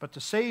 but to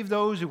save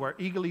those who are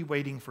eagerly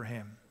waiting for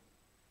him.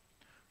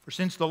 For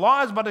since the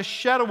law is but a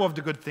shadow of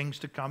the good things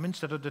to come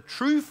instead of the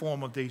true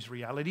form of these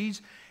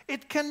realities,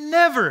 it can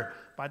never,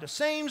 by the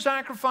same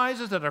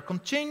sacrifices that are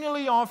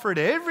continually offered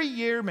every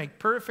year, make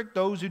perfect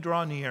those who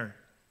draw near.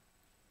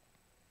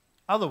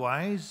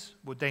 Otherwise,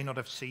 would they not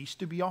have ceased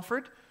to be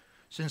offered,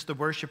 since the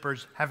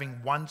worshippers,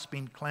 having once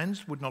been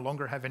cleansed, would no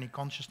longer have any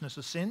consciousness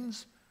of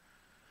sins?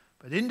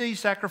 But in these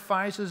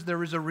sacrifices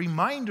there is a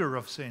reminder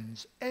of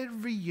sins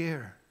every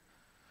year.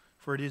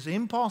 For it is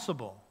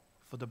impossible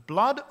for the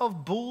blood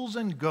of bulls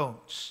and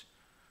goats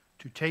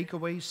to take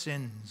away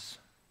sins.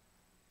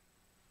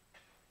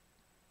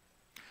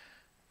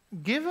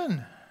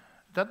 Given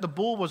that the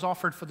bull was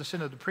offered for the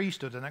sin of the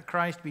priesthood and that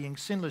Christ, being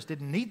sinless,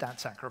 didn't need that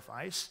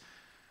sacrifice,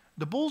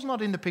 the bull's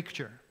not in the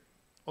picture.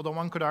 Although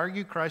one could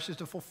argue Christ is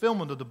the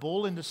fulfillment of the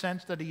bull in the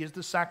sense that he is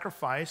the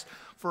sacrifice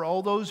for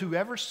all those who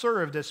ever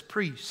served as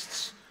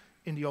priests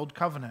in the Old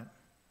Covenant.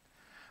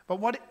 But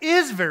what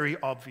is very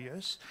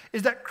obvious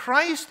is that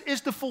Christ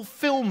is the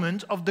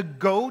fulfillment of the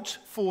goat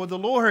for the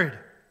Lord.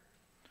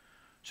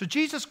 So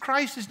Jesus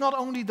Christ is not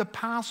only the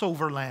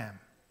Passover lamb,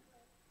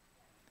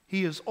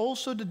 he is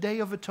also the Day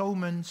of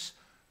Atonement's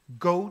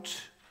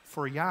goat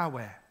for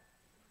Yahweh.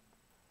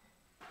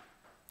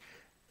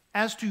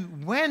 As to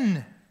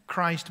when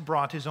Christ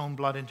brought his own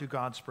blood into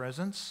God's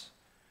presence,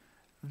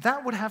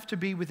 that would have to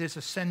be with his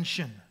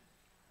ascension.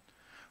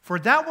 For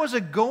that was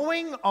a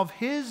going of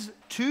his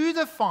to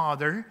the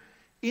Father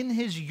in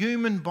his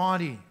human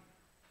body.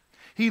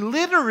 He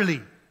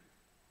literally,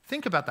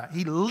 think about that,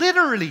 he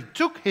literally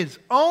took his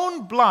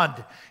own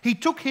blood, he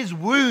took his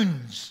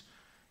wounds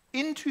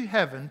into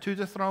heaven to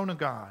the throne of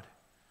God.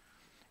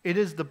 It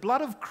is the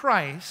blood of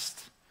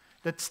Christ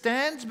that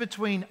stands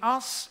between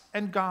us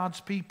and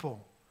God's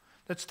people.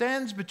 That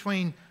stands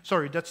between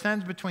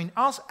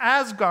us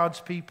as God's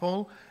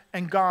people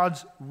and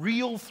God's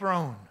real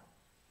throne.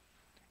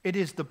 It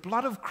is the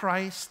blood of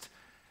Christ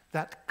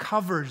that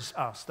covers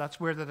us. That's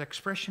where that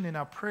expression in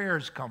our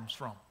prayers comes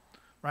from,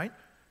 right?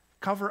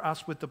 Cover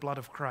us with the blood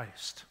of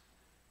Christ.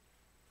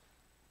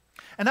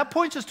 And that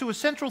points us to a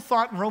central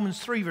thought in Romans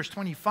 3, verse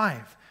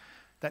 25,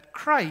 that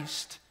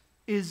Christ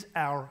is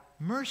our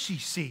mercy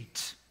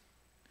seat.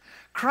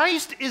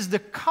 Christ is the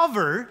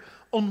cover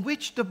on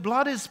which the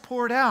blood is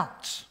poured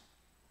out.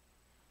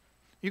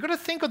 You've got to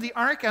think of the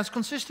ark as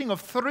consisting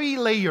of 3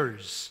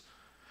 layers.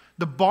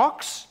 The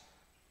box,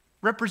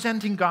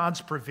 representing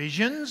God's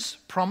provisions,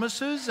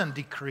 promises, and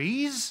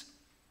decrees.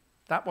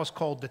 That was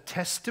called the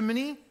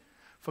testimony.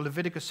 For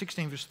Leviticus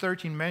 16, verse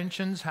 13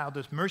 mentions how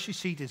the mercy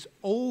seat is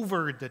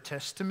over the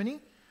testimony.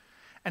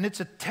 And it's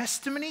a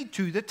testimony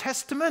to the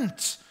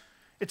testament.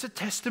 It's a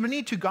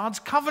testimony to God's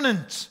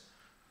covenant.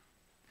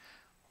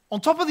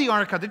 On top of the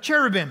ark are the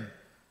cherubim.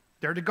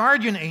 They're the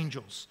guardian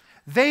angels.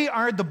 They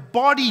are the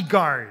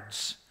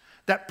bodyguards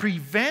that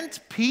prevent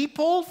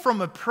people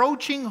from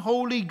approaching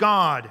holy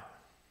God.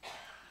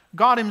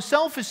 God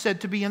himself is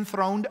said to be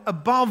enthroned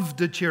above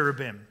the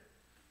cherubim.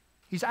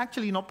 He's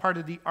actually not part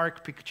of the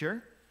ark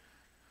picture.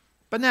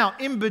 But now,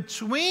 in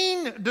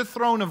between the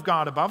throne of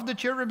God above the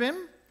cherubim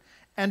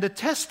and the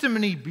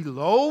testimony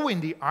below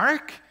in the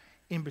ark,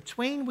 in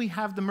between we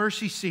have the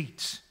mercy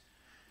seat,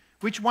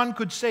 which one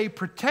could say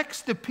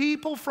protects the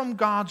people from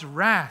God's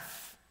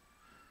wrath.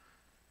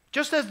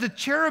 Just as the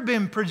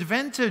cherubim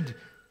prevented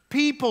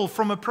people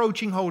from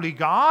approaching holy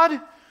God,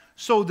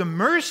 so the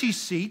mercy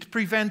seat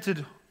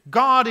prevented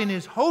God in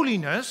his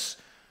holiness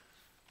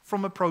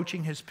from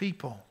approaching his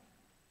people.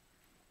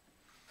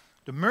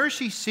 The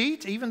mercy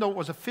seat, even though it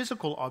was a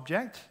physical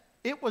object,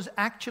 it was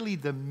actually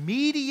the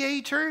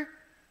mediator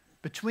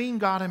between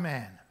God and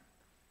man.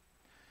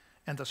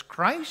 And thus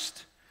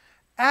Christ,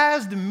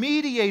 as the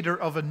mediator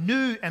of a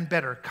new and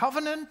better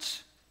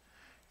covenant,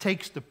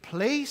 takes the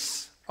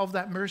place of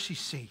that mercy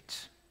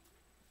seat.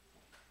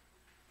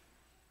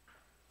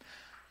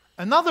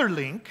 Another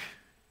link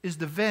is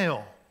the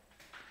veil,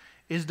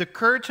 is the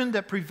curtain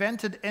that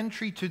prevented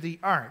entry to the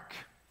ark.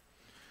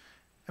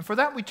 And for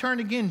that we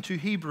turn again to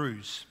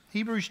Hebrews.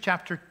 Hebrews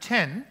chapter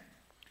 10,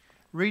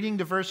 reading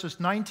the verses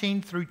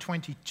 19 through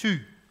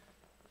 22.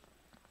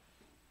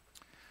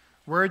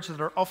 Words that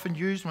are often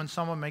used when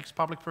someone makes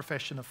public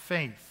profession of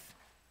faith.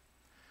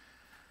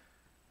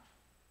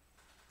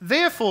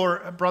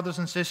 Therefore, brothers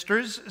and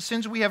sisters,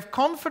 since we have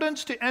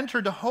confidence to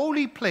enter the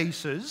holy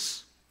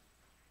places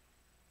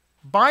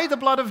by the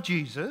blood of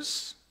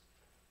Jesus,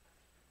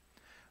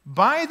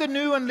 by the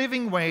new and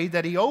living way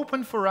that he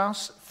opened for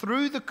us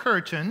through the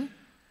curtain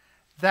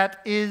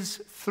that is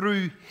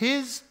through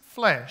his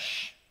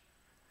flesh,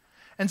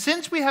 and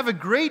since we have a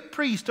great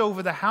priest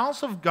over the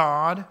house of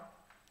God,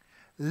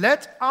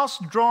 let us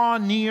draw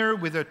near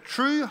with a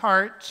true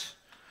heart,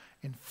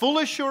 in full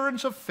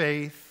assurance of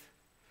faith,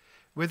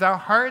 with our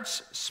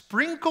hearts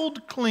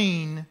sprinkled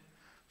clean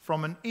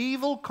from an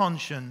evil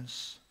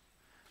conscience,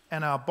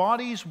 and our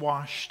bodies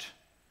washed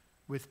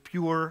with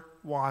pure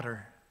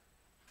water.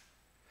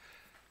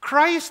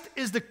 Christ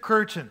is the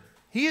curtain.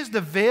 He is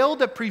the veil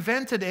that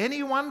prevented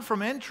anyone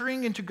from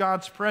entering into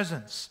God's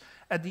presence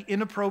at the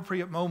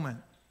inappropriate moment.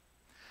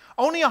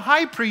 Only a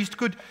high priest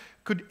could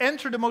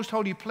enter the most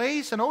holy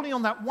place, and only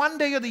on that one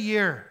day of the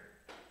year.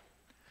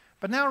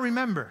 But now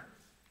remember,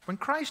 when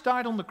Christ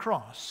died on the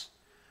cross,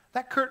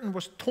 that curtain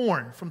was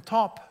torn from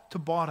top to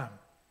bottom.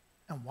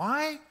 And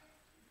why?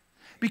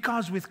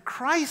 Because with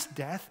Christ's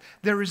death,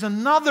 there is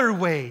another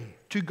way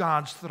to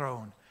God's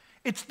throne.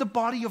 It's the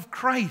body of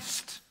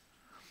Christ.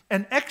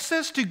 And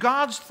access to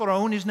God's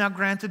throne is now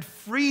granted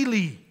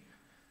freely,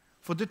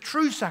 for the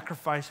true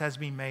sacrifice has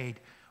been made.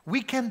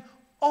 We can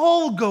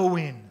all go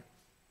in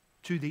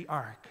to the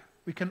ark.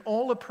 We can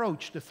all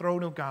approach the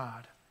throne of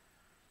God.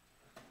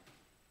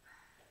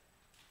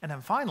 And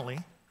then finally,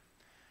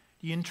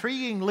 the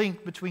intriguing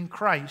link between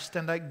Christ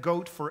and that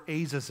goat for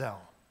Azazel.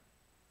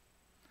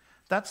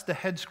 That's the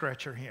head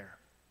scratcher here.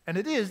 And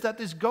it is that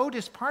this goat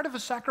is part of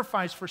a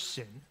sacrifice for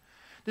sin.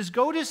 This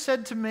goat is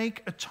said to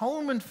make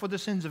atonement for the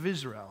sins of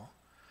Israel.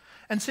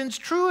 And since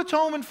true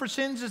atonement for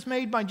sins is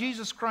made by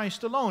Jesus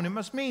Christ alone, it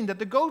must mean that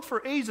the goat for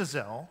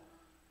Azazel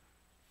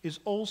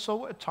is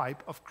also a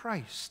type of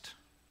Christ.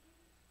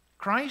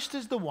 Christ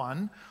is the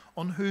one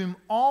on whom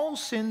all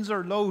sins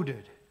are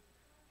loaded.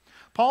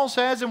 Paul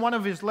says in one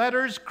of his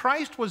letters,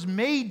 Christ was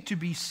made to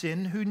be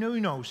sin who knew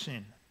no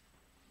sin.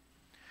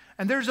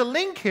 And there's a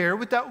link here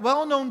with that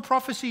well-known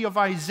prophecy of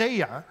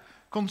Isaiah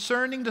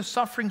concerning the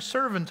suffering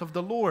servant of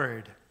the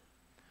Lord.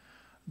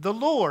 The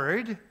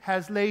Lord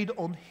has laid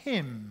on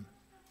him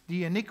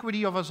the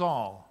iniquity of us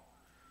all.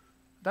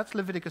 That's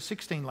Leviticus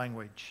 16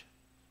 language.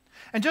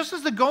 And just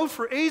as the goat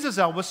for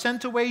Azazel was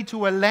sent away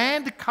to a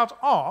land cut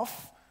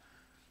off,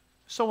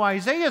 so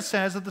Isaiah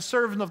says that the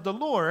servant of the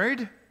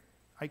Lord,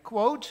 I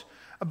quote,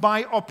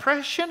 by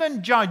oppression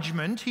and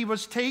judgment he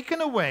was taken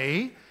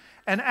away,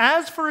 and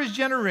as for his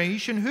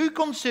generation, who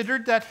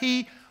considered that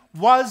he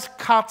was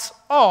cut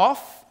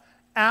off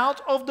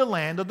out of the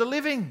land of the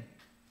living,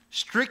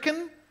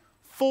 stricken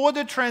for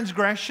the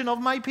transgression of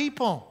my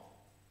people.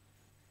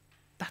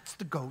 That's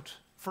the goat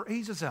for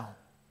Azazel.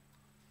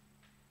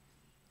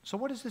 So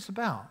what is this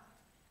about?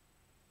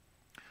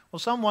 Well,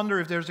 some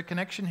wonder if there's a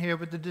connection here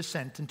with the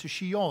descent into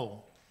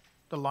Sheol,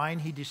 the line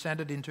he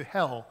descended into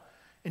hell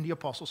in the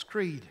Apostles'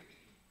 Creed.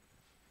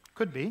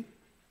 Could be.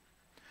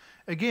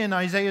 Again,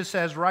 Isaiah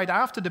says right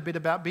after the bit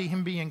about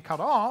him being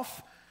cut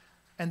off,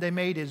 and they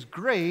made his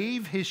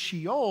grave, his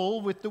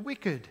Sheol, with the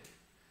wicked,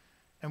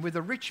 and with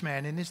a rich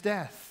man in his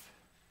death.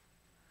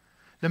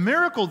 The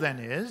miracle then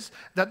is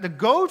that the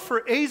goat for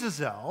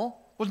Azazel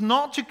was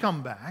not to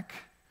come back,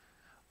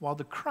 while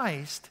the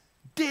Christ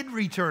did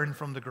return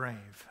from the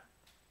grave.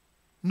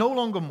 No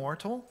longer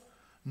mortal,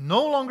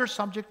 no longer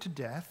subject to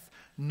death,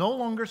 no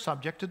longer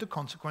subject to the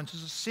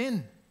consequences of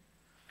sin.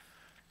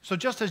 So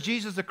just as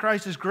Jesus the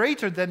Christ is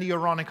greater than the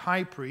Aaronic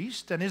high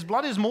priest, and his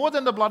blood is more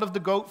than the blood of the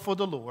goat for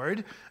the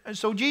Lord, and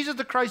so Jesus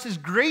the Christ is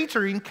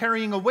greater in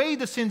carrying away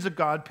the sins of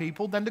God's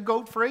people than the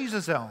goat for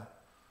Azazel.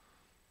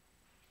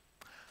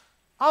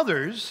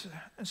 Others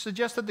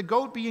suggest that the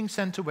goat being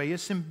sent away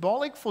is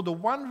symbolic for the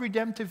one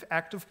redemptive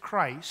act of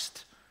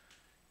Christ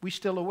we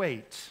still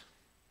await,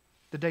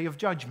 the day of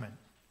judgment,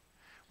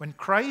 when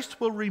Christ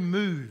will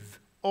remove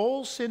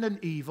all sin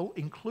and evil,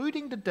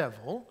 including the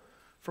devil,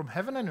 from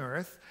heaven and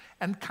earth,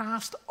 and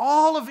cast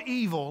all of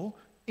evil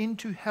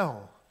into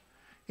hell,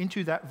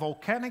 into that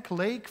volcanic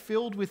lake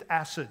filled with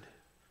acid,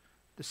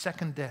 the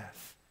second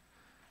death.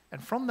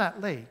 And from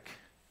that lake,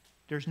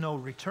 there's no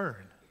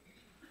return.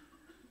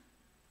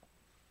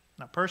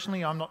 Now,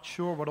 personally, I'm not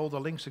sure what all the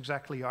links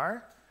exactly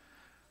are,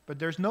 but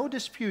there's no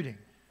disputing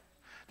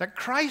that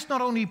Christ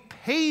not only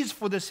pays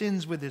for the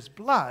sins with his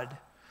blood,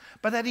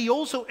 but that he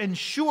also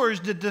ensures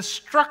the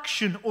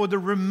destruction or the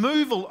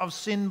removal of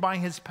sin by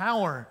his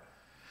power.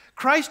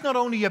 Christ not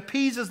only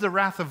appeases the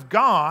wrath of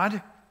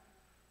God,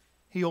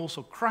 he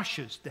also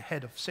crushes the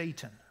head of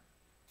Satan.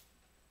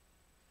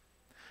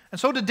 And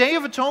so the Day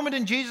of Atonement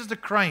in Jesus the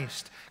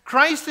Christ,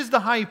 Christ is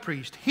the high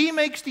priest. He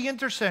makes the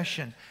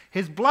intercession.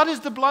 His blood is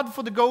the blood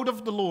for the goat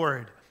of the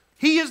Lord.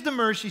 He is the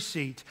mercy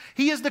seat.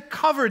 He is the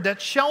cover that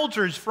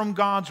shelters from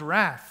God's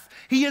wrath.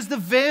 He is the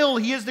veil.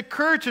 He is the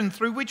curtain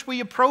through which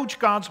we approach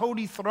God's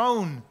holy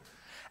throne.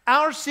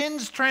 Our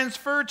sins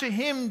transfer to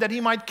Him that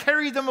He might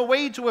carry them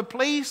away to a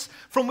place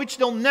from which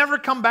they'll never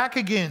come back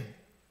again.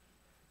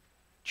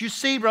 Do you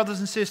see, brothers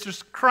and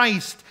sisters,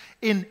 Christ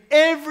in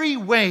every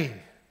way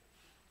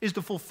is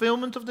the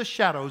fulfillment of the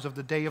shadows of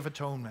the Day of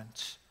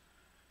Atonement.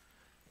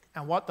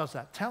 And what does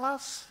that tell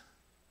us?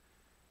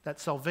 That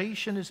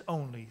salvation is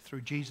only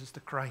through Jesus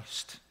the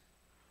Christ.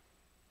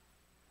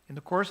 In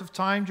the course of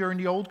time during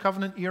the Old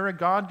Covenant era,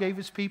 God gave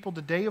His people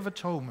the Day of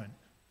Atonement.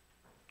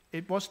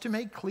 It was to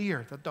make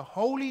clear that the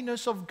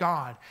holiness of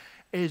God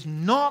is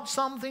not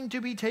something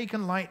to be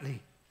taken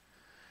lightly.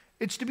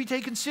 It's to be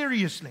taken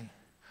seriously,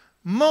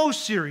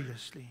 most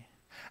seriously.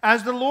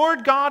 As the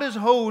Lord God is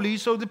holy,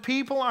 so the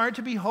people are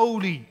to be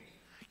holy.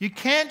 You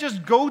can't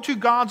just go to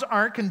God's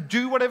ark and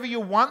do whatever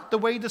you want the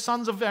way the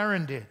sons of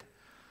Aaron did.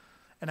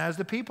 And as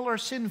the people are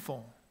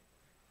sinful,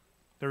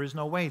 there is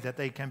no way that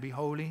they can be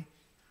holy.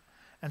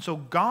 And so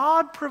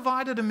God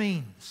provided a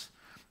means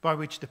by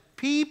which the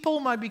people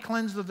might be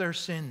cleansed of their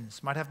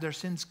sins, might have their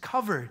sins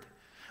covered,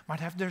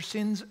 might have their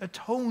sins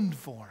atoned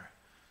for,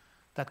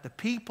 that the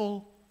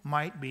people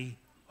might be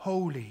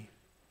holy.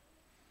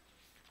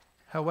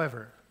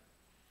 However,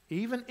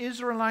 even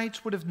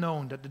Israelites would have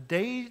known that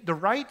the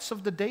rites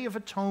of the Day of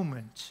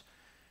Atonement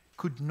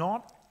could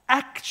not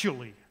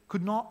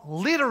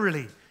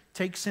literally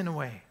take sin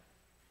away.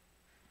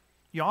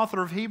 The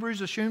author of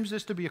Hebrews assumes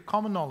this to be a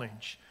common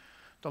knowledge.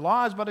 The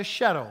law is but a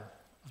shadow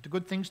of the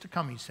good things to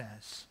come, he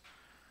says.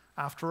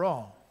 After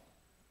all,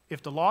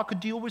 if the law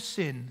could deal with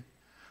sin,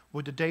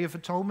 would the Day of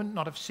Atonement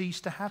not have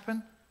ceased to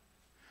happen?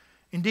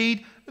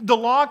 Indeed, the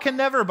law can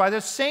never, by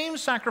the same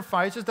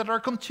sacrifices that are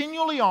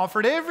continually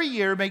offered every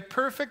year, make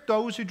perfect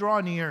those who draw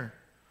near.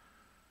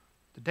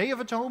 The Day of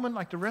Atonement,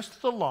 like the rest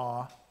of the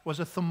law, was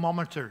a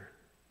thermometer.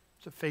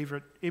 It's a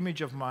favorite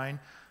image of mine.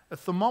 A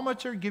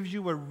thermometer gives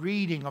you a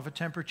reading of a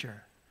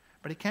temperature,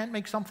 but it can't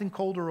make something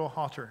colder or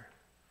hotter.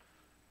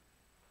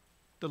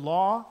 The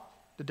law,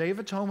 the Day of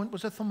Atonement,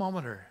 was a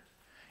thermometer.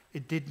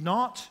 It did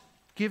not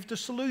give the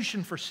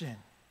solution for sin.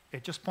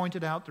 It just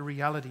pointed out the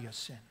reality of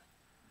sin.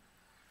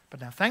 But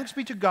now thanks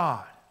be to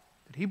God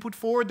that He put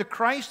forward the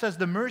Christ as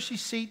the mercy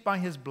seat by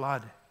His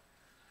blood.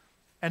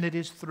 And it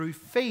is through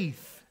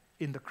faith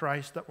in the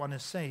Christ that one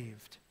is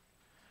saved.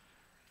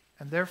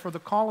 And therefore the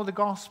call of the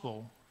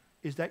gospel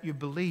is that you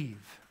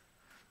believe,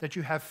 that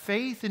you have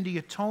faith in the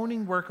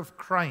atoning work of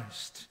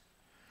Christ.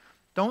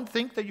 Don't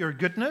think that your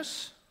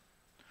goodness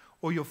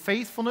or your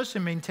faithfulness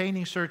in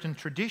maintaining certain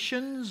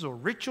traditions or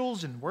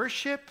rituals in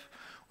worship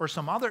or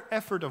some other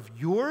effort of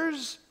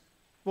yours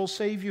will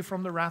save you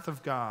from the wrath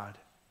of God.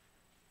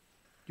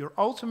 Your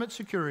ultimate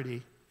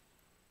security,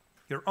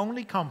 your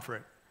only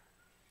comfort,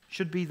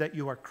 should be that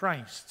you are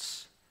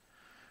Christ's.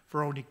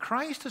 For only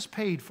Christ has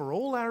paid for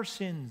all our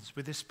sins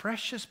with His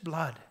precious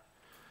blood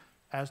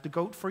as the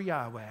goat for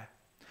Yahweh,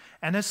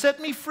 and has set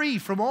me free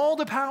from all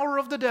the power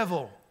of the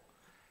devil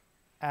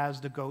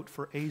as the goat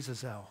for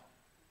Azazel.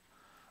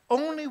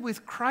 Only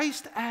with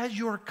Christ as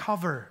your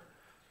cover,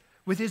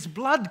 with His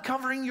blood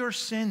covering your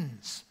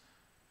sins,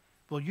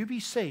 will you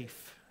be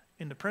safe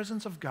in the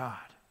presence of God.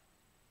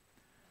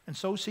 And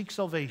so seek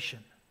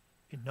salvation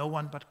in no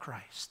one but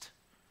Christ.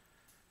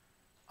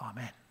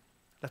 Amen.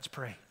 Let's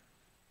pray.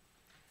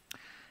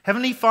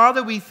 Heavenly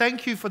Father, we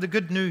thank You for the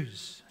good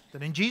news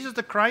that in Jesus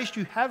the Christ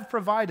You have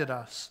provided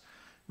us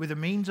with a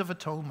means of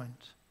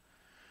atonement.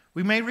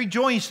 We may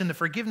rejoice in the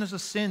forgiveness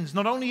of sins.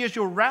 Not only is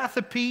Your wrath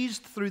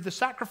appeased through the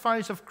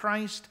sacrifice of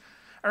Christ,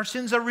 our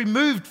sins are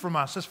removed from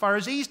us as far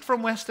as east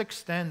from west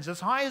extends,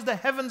 as high as the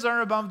heavens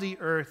are above the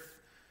earth.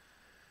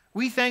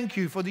 We thank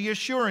You for the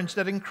assurance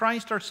that in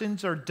Christ our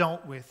sins are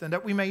dealt with, and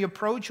that we may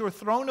approach Your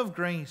throne of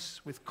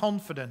grace with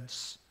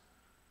confidence.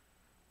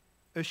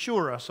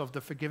 Assure us of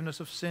the forgiveness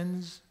of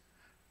sins.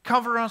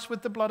 Cover us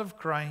with the blood of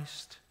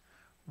Christ.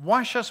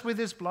 Wash us with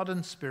His blood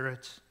and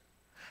Spirit.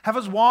 Have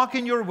us walk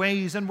in Your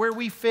ways, and where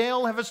we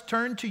fail, have us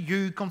turn to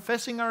You,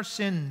 confessing our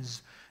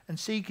sins and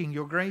seeking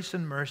Your grace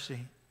and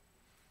mercy.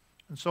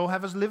 And so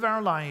have us live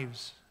our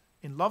lives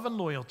in love and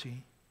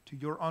loyalty to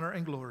Your honor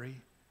and glory.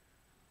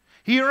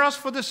 Hear us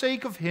for the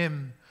sake of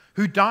Him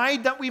who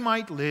died that we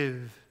might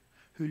live,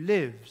 who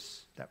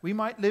lives that we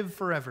might live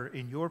forever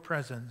in Your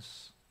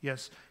presence.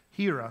 Yes,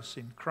 hear us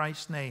in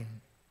Christ's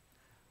name.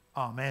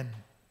 Amen.